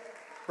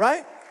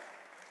 Right?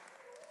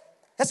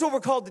 That's what we're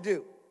called to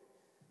do.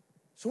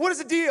 So what is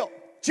the deal?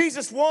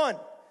 Jesus won.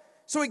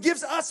 So he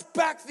gives us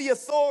back the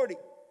authority.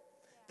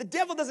 The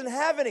devil doesn't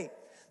have any.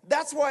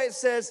 That's why it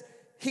says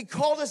he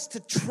called us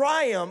to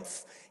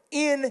triumph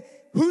in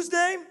whose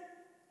name?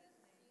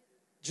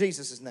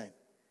 Jesus' name.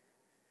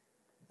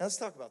 Now let's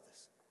talk about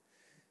this.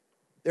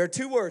 There are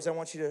two words I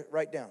want you to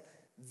write down.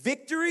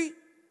 Victory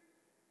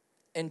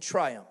and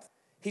triumph.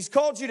 He's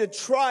called you to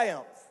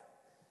triumph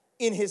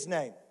in his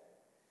name.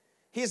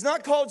 He has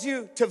not called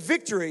you to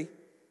victory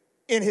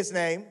in his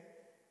name.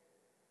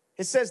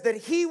 It says that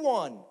he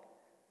won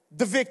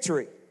the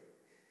victory.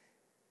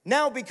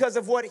 Now, because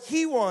of what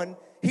he won,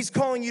 he's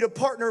calling you to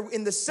partner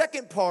in the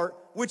second part,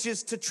 which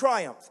is to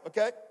triumph,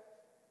 okay?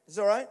 Is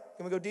that all right?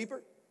 Can we go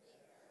deeper?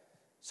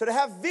 So to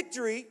have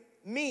victory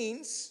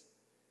means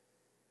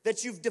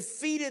that you've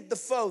defeated the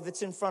foe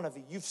that's in front of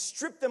you. You've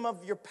stripped them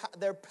of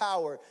their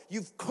power.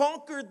 You've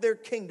conquered their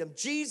kingdom.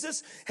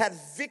 Jesus had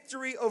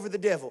victory over the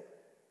devil.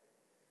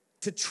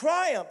 To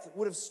triumph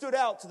would have stood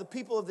out to the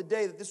people of the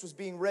day that this was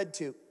being read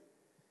to.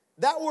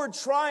 That word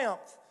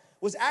triumph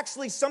was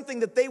actually something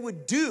that they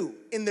would do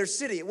in their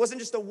city. It wasn't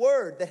just a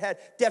word that had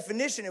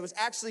definition. It was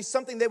actually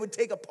something they would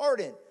take a part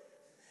in.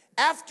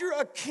 After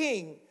a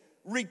king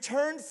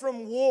returned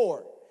from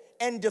war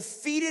and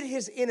defeated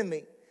his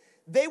enemy,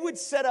 they would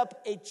set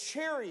up a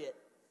chariot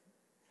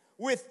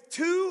with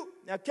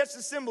now catch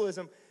the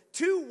symbolism,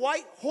 2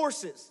 white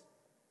horses.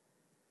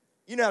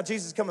 You know how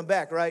Jesus is coming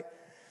back, right?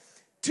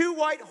 2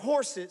 white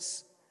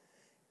horses,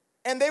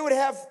 and they would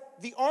have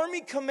the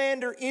army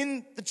commander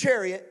in the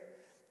chariot,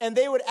 and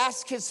they would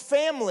ask his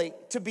family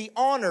to be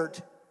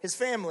honored, and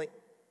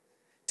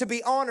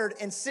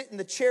sit in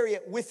the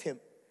chariot with him.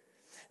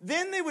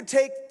 Then they would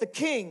take the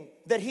king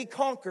that he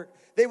conquered.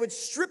 They would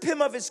strip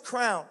him of his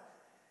crown,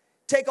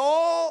 take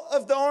all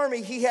of the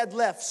army he had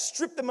left,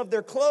 strip them of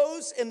their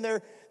clothes and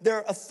their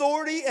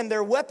authority and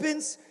their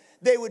weapons.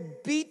 They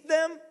would beat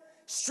them,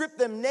 strip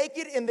them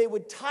naked, and they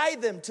would tie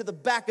them to the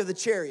back of the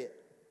chariot.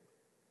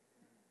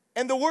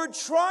 And the word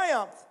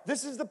triumph,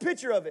 this is the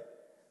picture of it.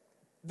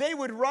 They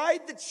would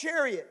ride the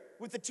chariot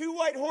with the 2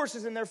 white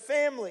horses and their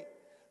family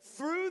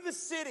through the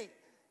city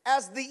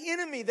as the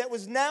enemy that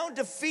was now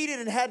defeated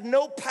and had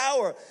no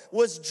power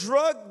was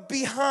dragged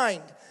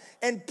behind.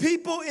 And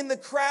people in the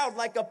crowd,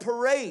 like a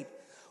parade,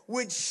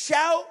 would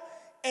shout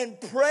and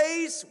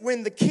praise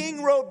when the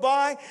king rode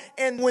by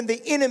and when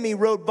the enemy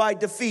rode by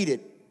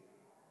defeated.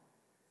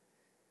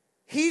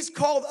 He's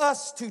called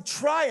us to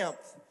triumph,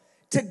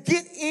 to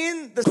get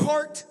in the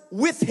cart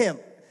with him,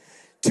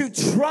 to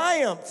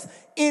triumph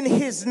in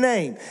his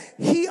name.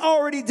 He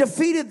already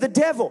defeated the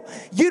devil.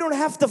 You don't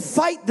have to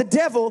fight the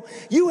devil.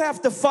 You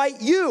have to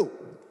fight you.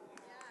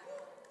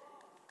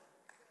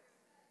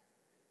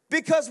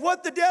 Because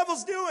what the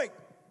devil's doing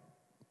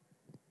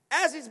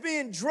as he's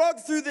being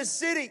drugged through this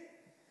city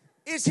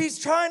is he's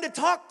trying to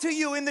talk to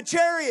you in the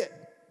chariot.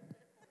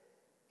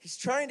 He's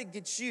trying to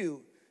get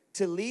you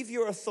to leave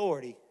your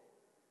authority,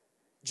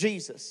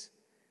 Jesus,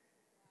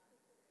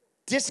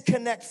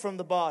 disconnect from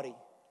the body,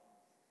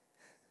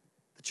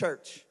 the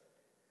church,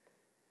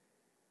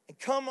 and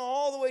come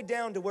all the way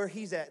down to where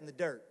he's at in the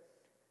dirt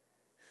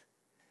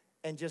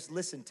and just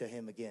listen to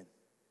him again.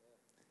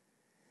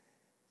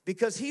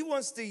 Because he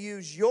wants to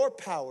use your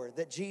power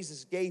that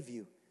Jesus gave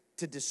you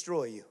to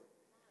destroy you.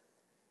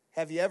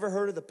 Have you ever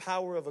heard of the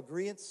power of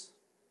agreeance?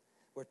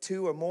 Where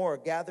 2 or more are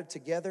gathered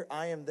together,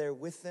 I am there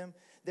with them.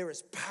 There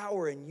is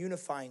power in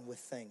unifying with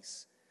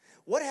things.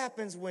 What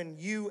happens when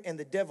you and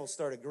the devil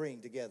start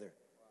agreeing together?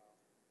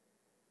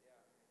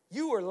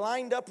 You are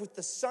lined up with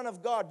the Son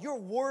of God. Your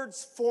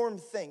words form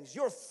things.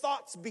 Your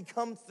thoughts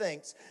become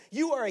things.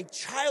 You are a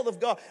child of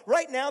God.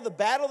 Right now, the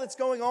battle that's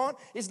going on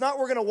is not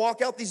we're going to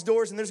walk out these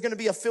doors and there's going to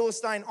be a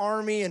Philistine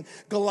army and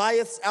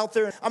Goliaths out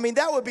there. I mean,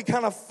 that would be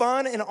kind of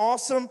fun and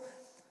awesome,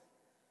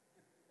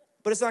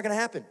 but it's not going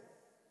to happen.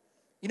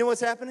 You know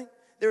what's happening?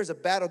 There is a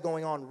battle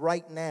going on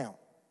right now.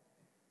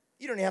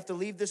 You don't even have to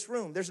leave this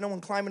room. There's no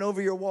one climbing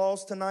over your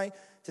walls tonight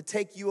to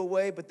take you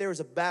away, but there is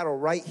a battle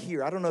right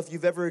here. I don't know if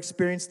you've ever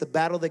experienced the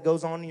battle that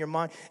goes on in your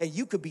mind, and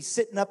you could be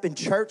sitting up in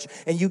church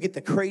and you get the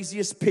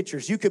craziest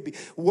pictures. You could be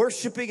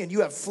worshiping and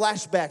you have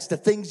flashbacks to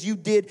things you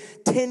did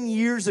 10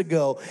 years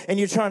ago, and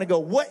you're trying to go,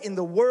 what in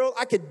the world?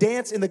 I could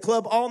dance in the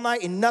club all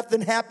night and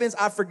nothing happens.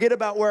 I forget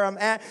about where I'm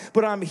at,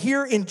 but I'm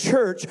here in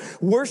church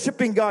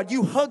worshiping God.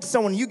 You hug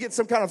someone, you get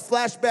some kind of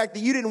flashback that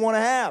you didn't want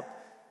to have,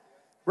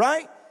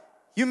 right?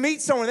 You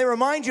meet someone, they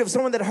remind you of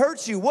someone that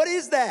hurts you. What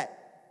is that?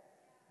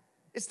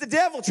 It's the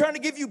devil trying to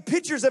give you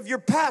pictures of your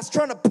past,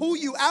 trying to pull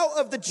you out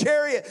of the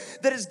chariot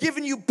that has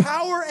given you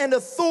power and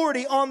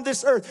authority on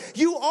this earth.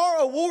 You are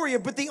a warrior,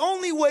 but the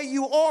only way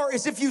you are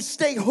is if you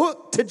stay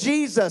hooked to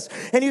Jesus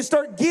and you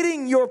start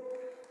getting your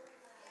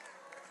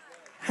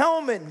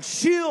helmet and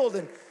shield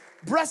and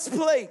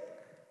breastplate.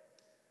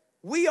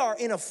 We are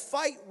in a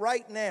fight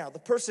right now. The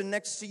person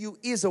next to you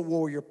is a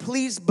warrior.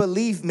 Please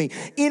believe me,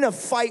 in a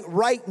fight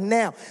right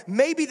now.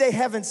 Maybe they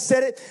haven't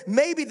said it.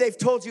 Maybe they've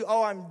told you,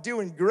 oh, I'm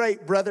doing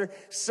great, brother,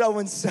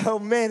 so-and-so.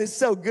 Man, it's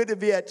so good to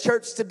be at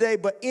church today.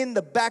 But in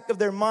the back of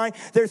their mind,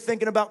 they're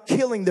thinking about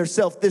killing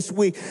themselves this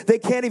week. They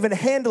can't even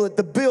handle it.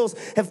 The bills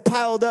have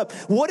piled up.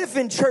 What if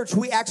in church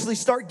we actually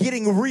start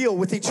getting real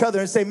with each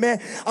other and say,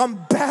 man,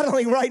 I'm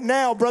battling right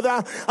now, brother.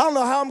 I don't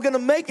know how I'm going to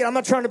make it. I'm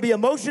not trying to be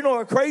emotional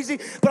or crazy,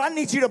 but I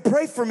need you to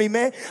pray for me,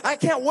 man. I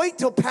can't wait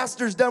till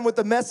pastor's done with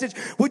the message.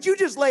 Would you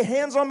just lay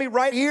hands on me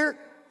right here?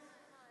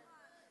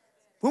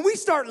 When we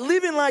start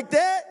living like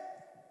that,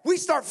 we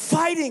start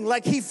fighting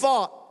like he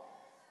fought.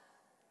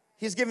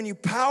 He's given you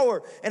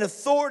power and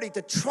authority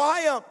to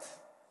triumph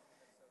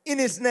in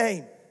his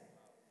name.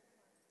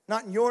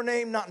 Not in your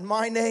name, not in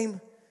my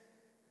name.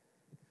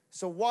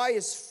 So why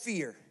is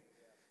fear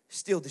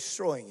still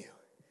destroying you?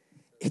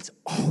 It's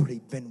already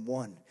been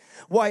won.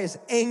 Why is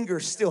anger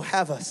still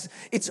have us?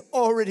 It's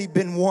already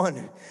been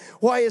won.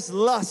 Why is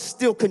lust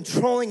still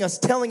controlling us,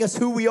 telling us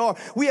who we are?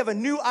 We have a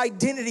new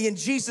identity in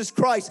Jesus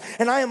Christ,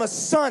 and I am a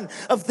son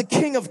of the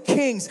King of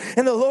Kings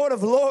and the Lord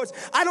of Lords.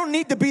 I don't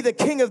need to be the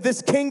king of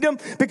this kingdom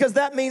because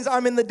that means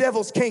I'm in the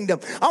devil's kingdom.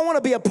 I want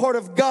to be a part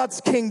of God's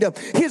kingdom,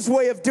 his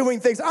way of doing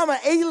things. I'm an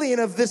alien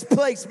of this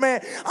place,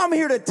 man. I'm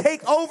here to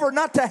take over,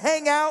 not to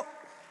hang out.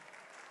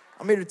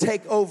 I'm here to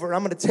take over.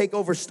 I'm going to take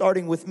over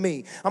starting with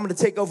me. I'm going to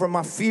take over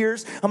my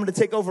fears. I'm going to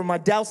take over my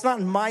doubts,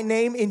 not in my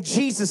name, in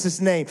Jesus'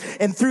 name.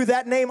 And through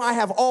that name, I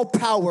have all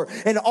power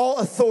and all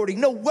authority.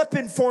 No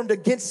weapon formed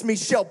against me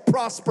shall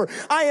prosper.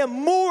 I am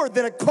more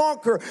than a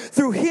conqueror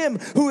through him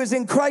who is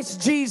in Christ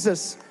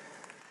Jesus.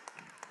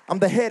 I'm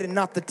the head and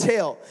not the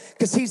tail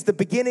because he's the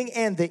beginning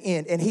and the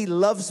end. And he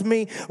loves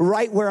me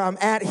right where I'm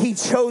at. He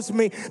chose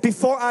me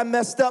before I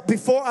messed up,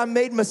 before I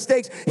made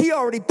mistakes. He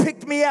already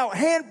picked me out,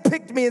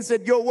 handpicked me and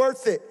said, you're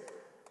worth it.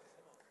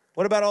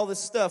 What about all this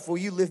stuff? Well,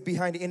 you live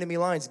behind enemy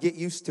lines. Get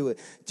used to it.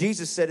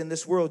 Jesus said in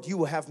this world, you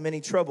will have many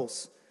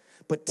troubles.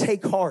 But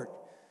take heart,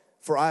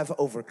 for I've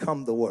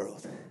overcome the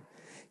world.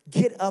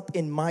 Get up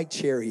in my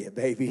chariot,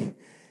 baby.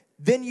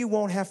 Then you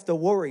won't have to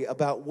worry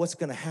about what's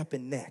going to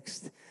happen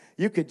next.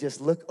 You could just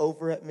look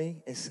over at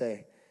me and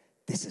say,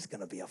 this is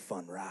going to be a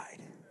fun ride.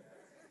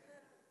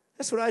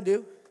 That's what I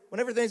do.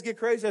 Whenever things get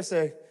crazy, I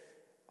say,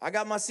 I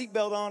got my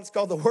seatbelt on. It's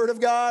called the Word of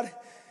God.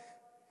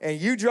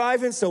 And you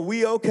driving, so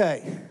we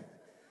okay.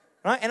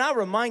 Right? And I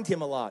remind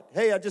him a lot.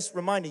 Hey, I just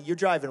remind you, you're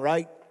driving,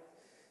 right?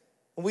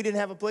 When we didn't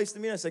have a place to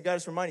meet, I said, God,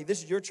 just remind you,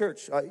 this is your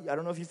church. I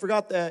don't know if you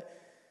forgot that.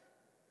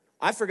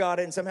 I forgot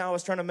it, and somehow I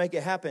was trying to make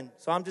it happen.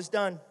 So I'm just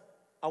done.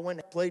 I went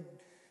and played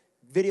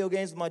video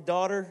games with my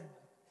daughter,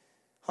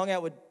 hung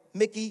out with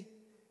Mickey,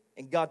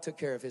 and God took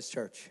care of his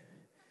church.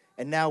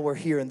 And now we're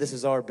here, and this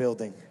is our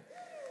building.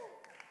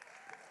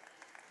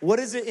 What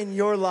is it in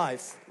your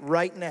life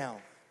right now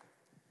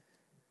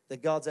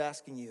that God's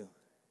asking you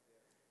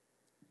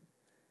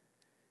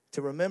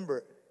to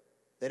remember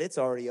that it's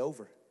already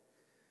over?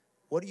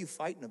 What are you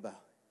fighting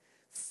about?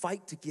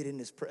 Fight to get in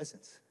his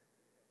presence.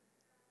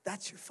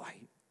 That's your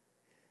fight.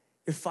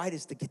 Your fight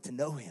is to get to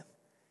know him.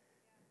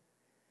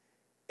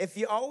 If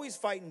you're always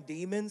fighting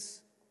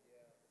demons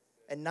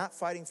and not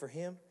fighting for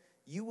him,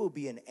 you will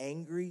be an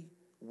angry,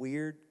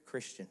 weird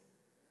Christian.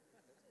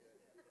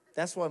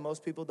 That's why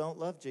most people don't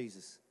love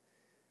Jesus,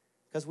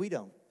 because we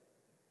don't.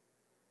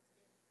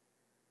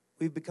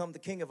 We've become the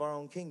king of our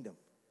own kingdom.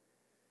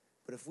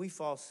 But if we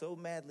fall so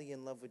madly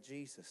in love with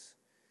Jesus,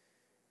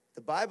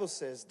 the Bible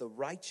says the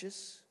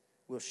righteous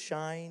will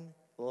shine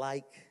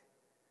like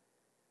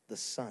the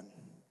sun.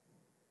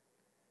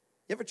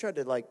 You ever tried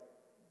to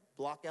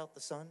block out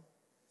the sun?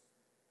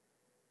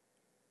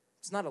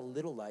 It's not a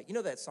little light. You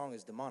know that song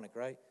is demonic,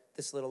 right?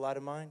 This little light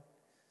of mine.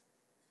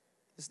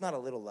 It's not a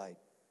little light.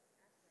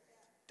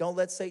 Don't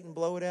let Satan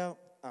blow it out.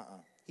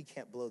 He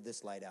can't blow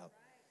this light out.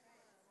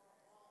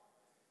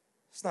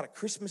 It's not a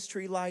Christmas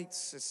tree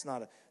lights. It's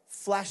not a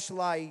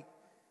flashlight.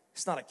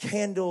 It's not a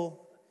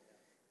candle.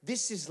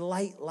 This is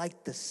light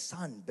like the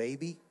sun,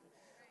 baby.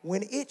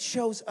 When it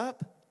shows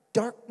up,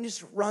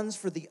 darkness runs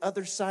for the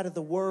other side of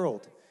the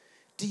world.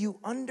 Do you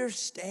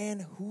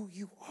understand who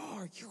you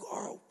are? You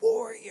are a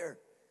warrior.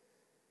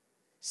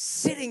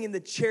 Sitting in the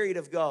chariot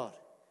of God.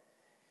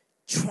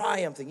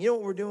 Triumphing. You know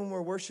what we're doing when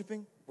we're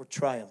worshiping? We're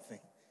triumphing.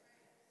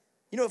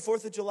 You know what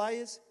 4th of July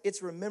is?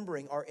 It's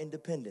remembering our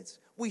independence.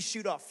 We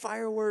shoot off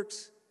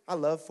fireworks. I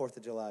love 4th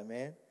of July,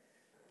 man.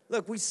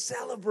 Look, we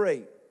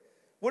celebrate.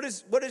 What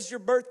is your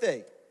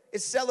birthday?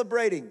 It's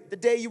celebrating the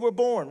day you were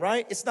born,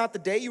 right? It's not the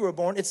day you were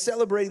born. It's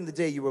celebrating the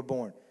day you were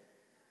born.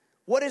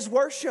 What is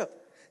worship?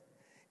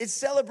 It's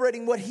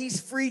celebrating what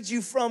he's freed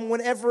you from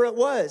whenever it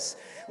was.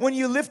 When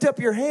you lift up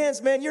your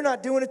hands, man, you're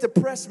not doing it to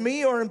impress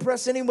me or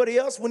impress anybody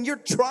else. When you're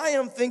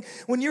triumphing,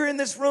 when you're in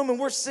this room and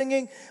we're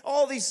singing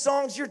all these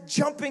songs, you're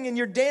jumping and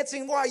you're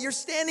dancing. Why? You're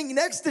standing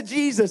next to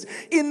Jesus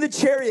in the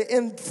chariot,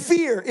 and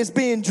fear is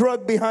being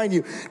drugged behind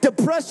you.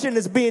 Depression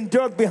is being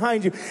drugged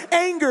behind you.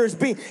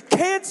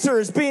 Cancer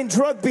is being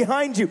drugged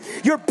behind you.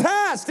 Your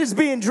past is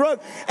being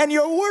drugged, and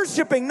you're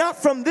worshiping not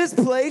from this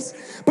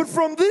place, but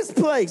from this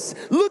place,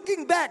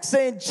 looking back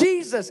saying,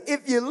 Jesus,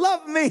 if you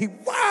love me,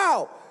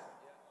 wow,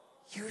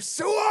 you're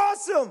so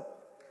awesome.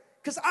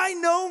 Because I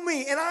know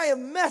me and I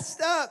am messed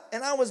up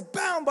and I was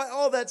bound by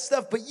all that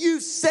stuff, but you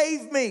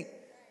saved me.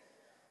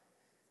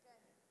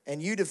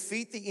 And you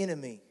defeat the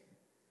enemy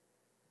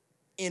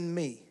in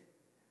me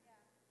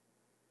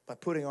by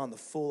putting on the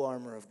full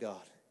armor of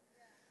God.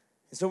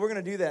 And so we're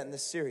going to do that in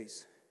this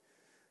series.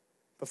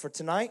 But for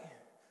tonight,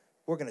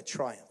 we're going to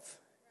triumph.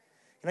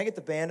 Can I get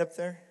the band up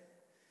there?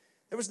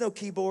 There was no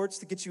keyboards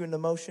to get you into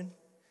motion.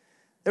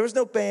 There was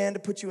no band to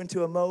put you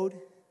into a mode.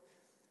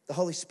 The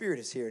Holy Spirit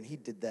is here, and he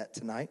did that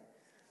tonight.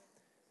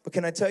 But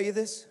can I tell you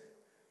this?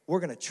 We're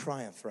going to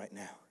triumph right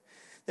now.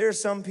 There are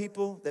some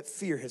people that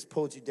fear has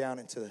pulled you down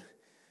into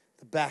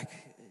the back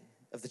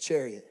of the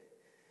chariot.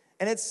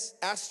 And it's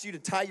asked you to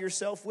tie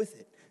yourself with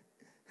it.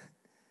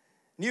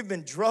 And you've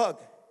been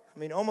drugged I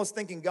mean, almost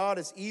thinking God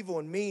is evil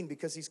and mean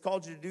because he's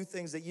called you to do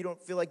things that you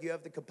don't feel like you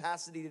have the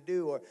capacity to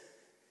do, or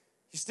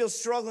you're still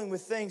struggling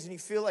with things and you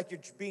feel like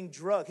you're being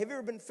drugged. Have you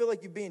ever feel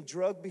like you're being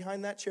drugged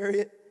behind that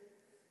chariot?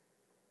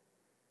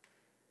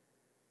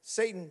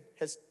 Satan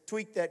has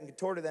tweaked that and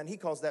contorted that, and he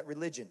calls that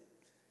religion.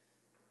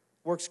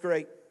 Works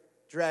great,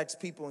 drags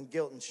people in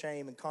guilt and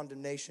shame and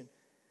condemnation.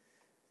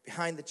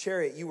 Behind the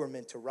chariot you were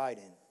meant to ride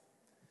in.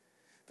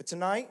 But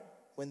tonight,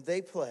 when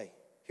they play,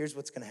 here's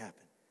what's going to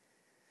happen.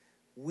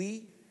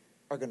 We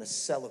are going to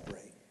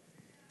celebrate,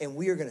 and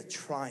we are going to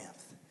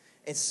triumph.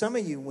 And some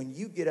of you, when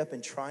you get up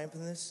and triumph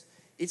in this,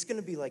 it's going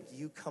to be like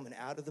you coming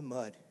out of the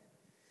mud.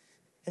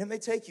 And it may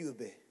take you a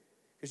bit.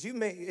 Because you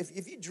may,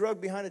 if you drug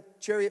behind a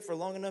chariot for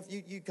long enough,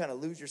 you kind of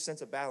lose your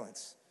sense of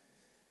balance.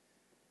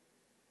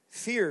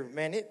 Fear,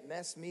 man, it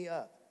messed me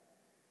up.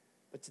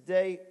 But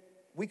today,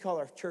 we call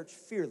our church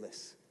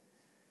Fearless.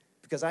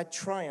 Because I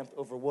triumphed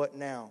over what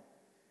now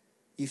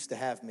used to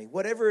have me.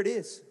 Whatever it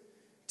is.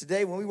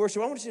 Today, when we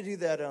worship, I want you to do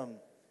that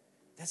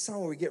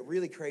song where we get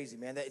really crazy,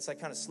 man. It's like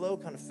kind of slow,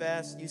 kind of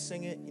fast. You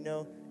sing it, you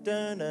know.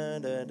 Dun,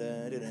 dun, dun,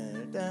 dun,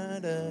 dun,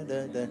 dun, dun,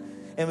 dun,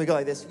 dun. And we go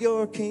like this.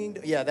 Your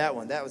kingdom. Yeah, that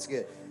one. That was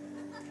good.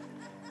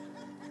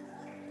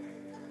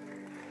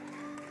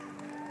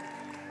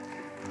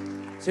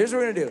 So here's what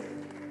we're going to do.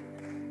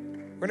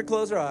 We're going to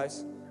close our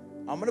eyes.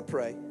 I'm going to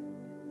pray.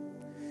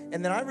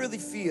 And then I really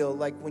feel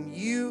like when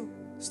you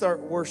start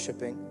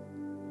worshiping,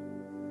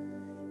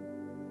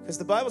 because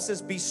the Bible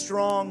says, be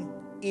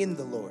strong in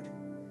the Lord.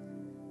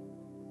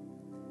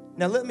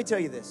 Now, let me tell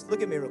you this.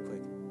 Look at me real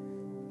quick.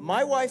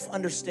 My wife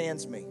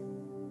understands me.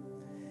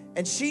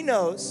 And she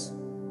knows,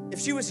 if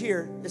she was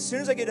here, as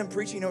soon as I get done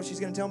preaching, you know what she's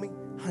going to tell me?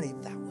 Honey,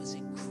 that was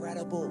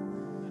incredible.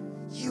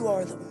 You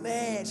are the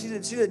man. She's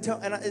going to tell,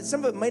 and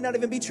some of it may not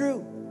even be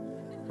true,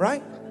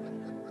 right?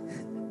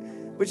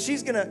 But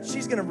she's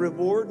gonna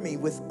reward me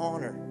with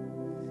honor.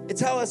 It's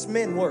how us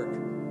men work,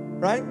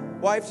 right?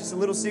 Wife, just a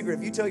little secret.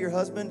 If you tell your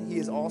husband he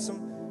is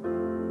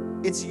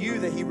awesome, it's you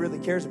that he really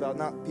cares about,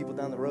 not people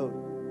down the road.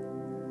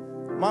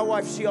 My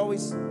wife, she's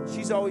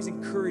always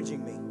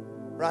encouraging me,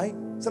 right?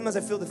 Sometimes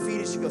I feel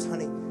defeated. She goes,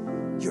 honey,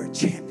 you're a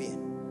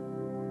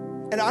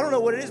champion. And I don't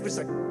know what it is, but it's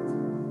like,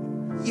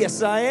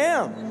 yes, I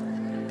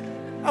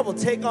am. I will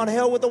take on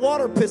hell with a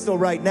water pistol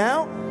right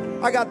now.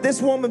 I got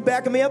this woman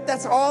backing me up.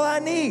 That's all I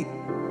need.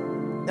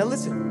 Now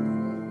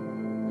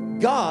listen,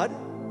 God,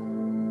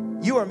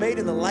 you are made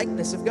in the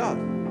likeness of God.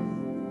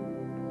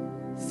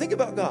 Think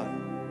about God.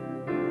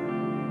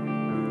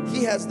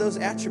 He has those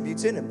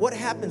attributes in him. What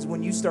happens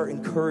when you start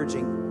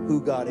encouraging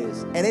who God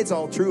is? And it's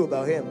all true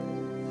about him.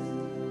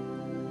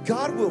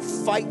 God will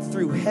fight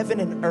through heaven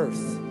and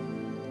earth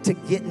to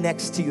get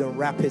next to you and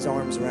wrap his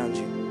arms around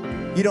you.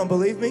 You don't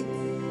believe me?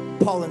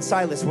 Paul and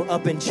Silas were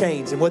up in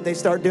chains, and what they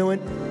start doing?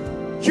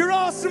 You're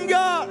awesome,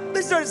 God.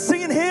 They started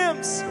singing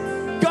hymns.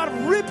 God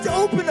ripped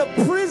open a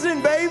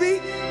prison,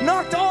 baby.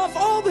 Knocked off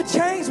all the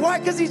chains. Why?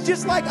 Because he's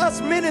just like us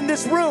men in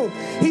this room.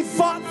 He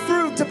fought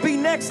through to be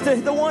next to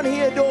the one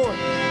he adored.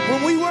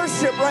 When we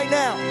worship right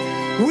now,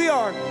 we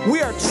are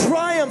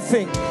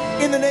triumphing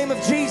in the name of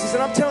Jesus.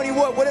 And I'm telling you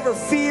what, whatever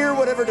fear,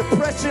 whatever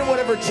depression,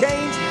 whatever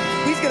change,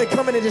 he's going to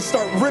come in and just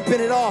start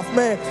ripping it off,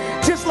 man.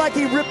 Just like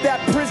he ripped that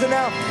prison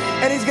out.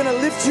 And he's going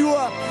to lift you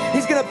up.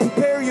 He's going to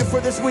prepare you for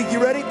this week. You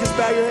ready? Just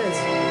bow your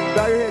heads.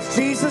 Bow your heads.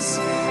 Jesus,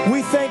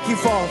 we thank you,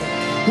 Father.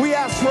 We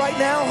ask right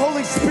now,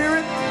 Holy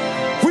Spirit,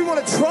 we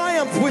want to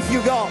triumph with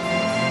you, God.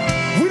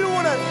 We don't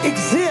want to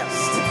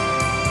exist.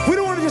 We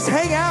don't want to just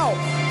hang out.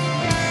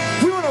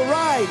 We want to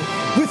ride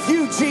with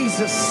you,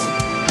 Jesus.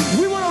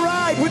 We want to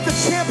ride with the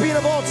champion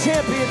of all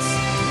champions.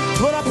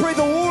 Lord, I pray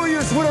the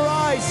warriors would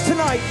arise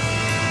tonight.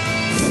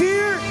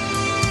 Fear,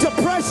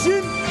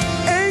 depression,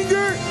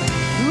 anger,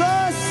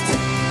 lust,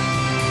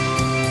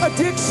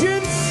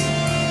 addictions,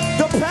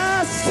 the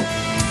past.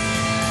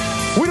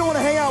 We don't want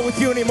to hang out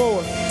with you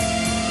anymore.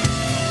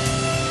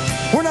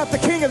 We're not the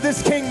king of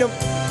this kingdom,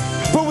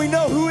 but we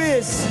know who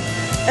is,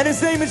 and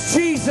his name is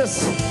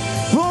Jesus.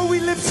 Lord,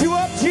 we lift you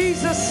up,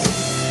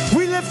 Jesus.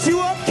 We lift you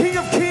up, King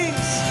of Kings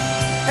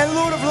and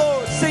Lord of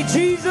Lords. Say,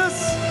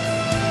 Jesus,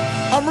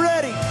 I'm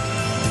ready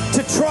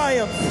to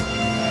triumph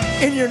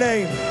in your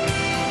name.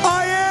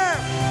 I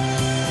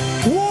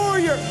am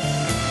warrior.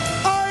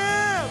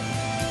 I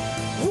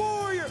am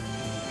warrior.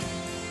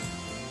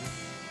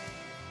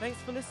 Thanks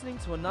for listening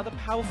to another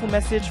powerful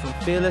message from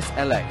Fearless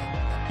LA.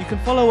 You can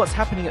follow what's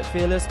happening at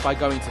Fearless by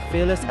going to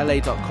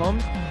fearlessla.com,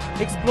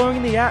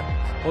 exploring the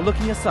app, or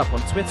looking us up on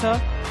Twitter,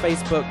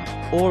 Facebook,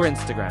 or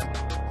Instagram.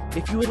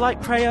 If you would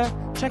like prayer,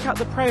 check out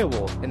the prayer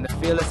wall in the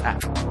Fearless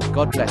app.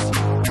 God bless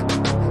you.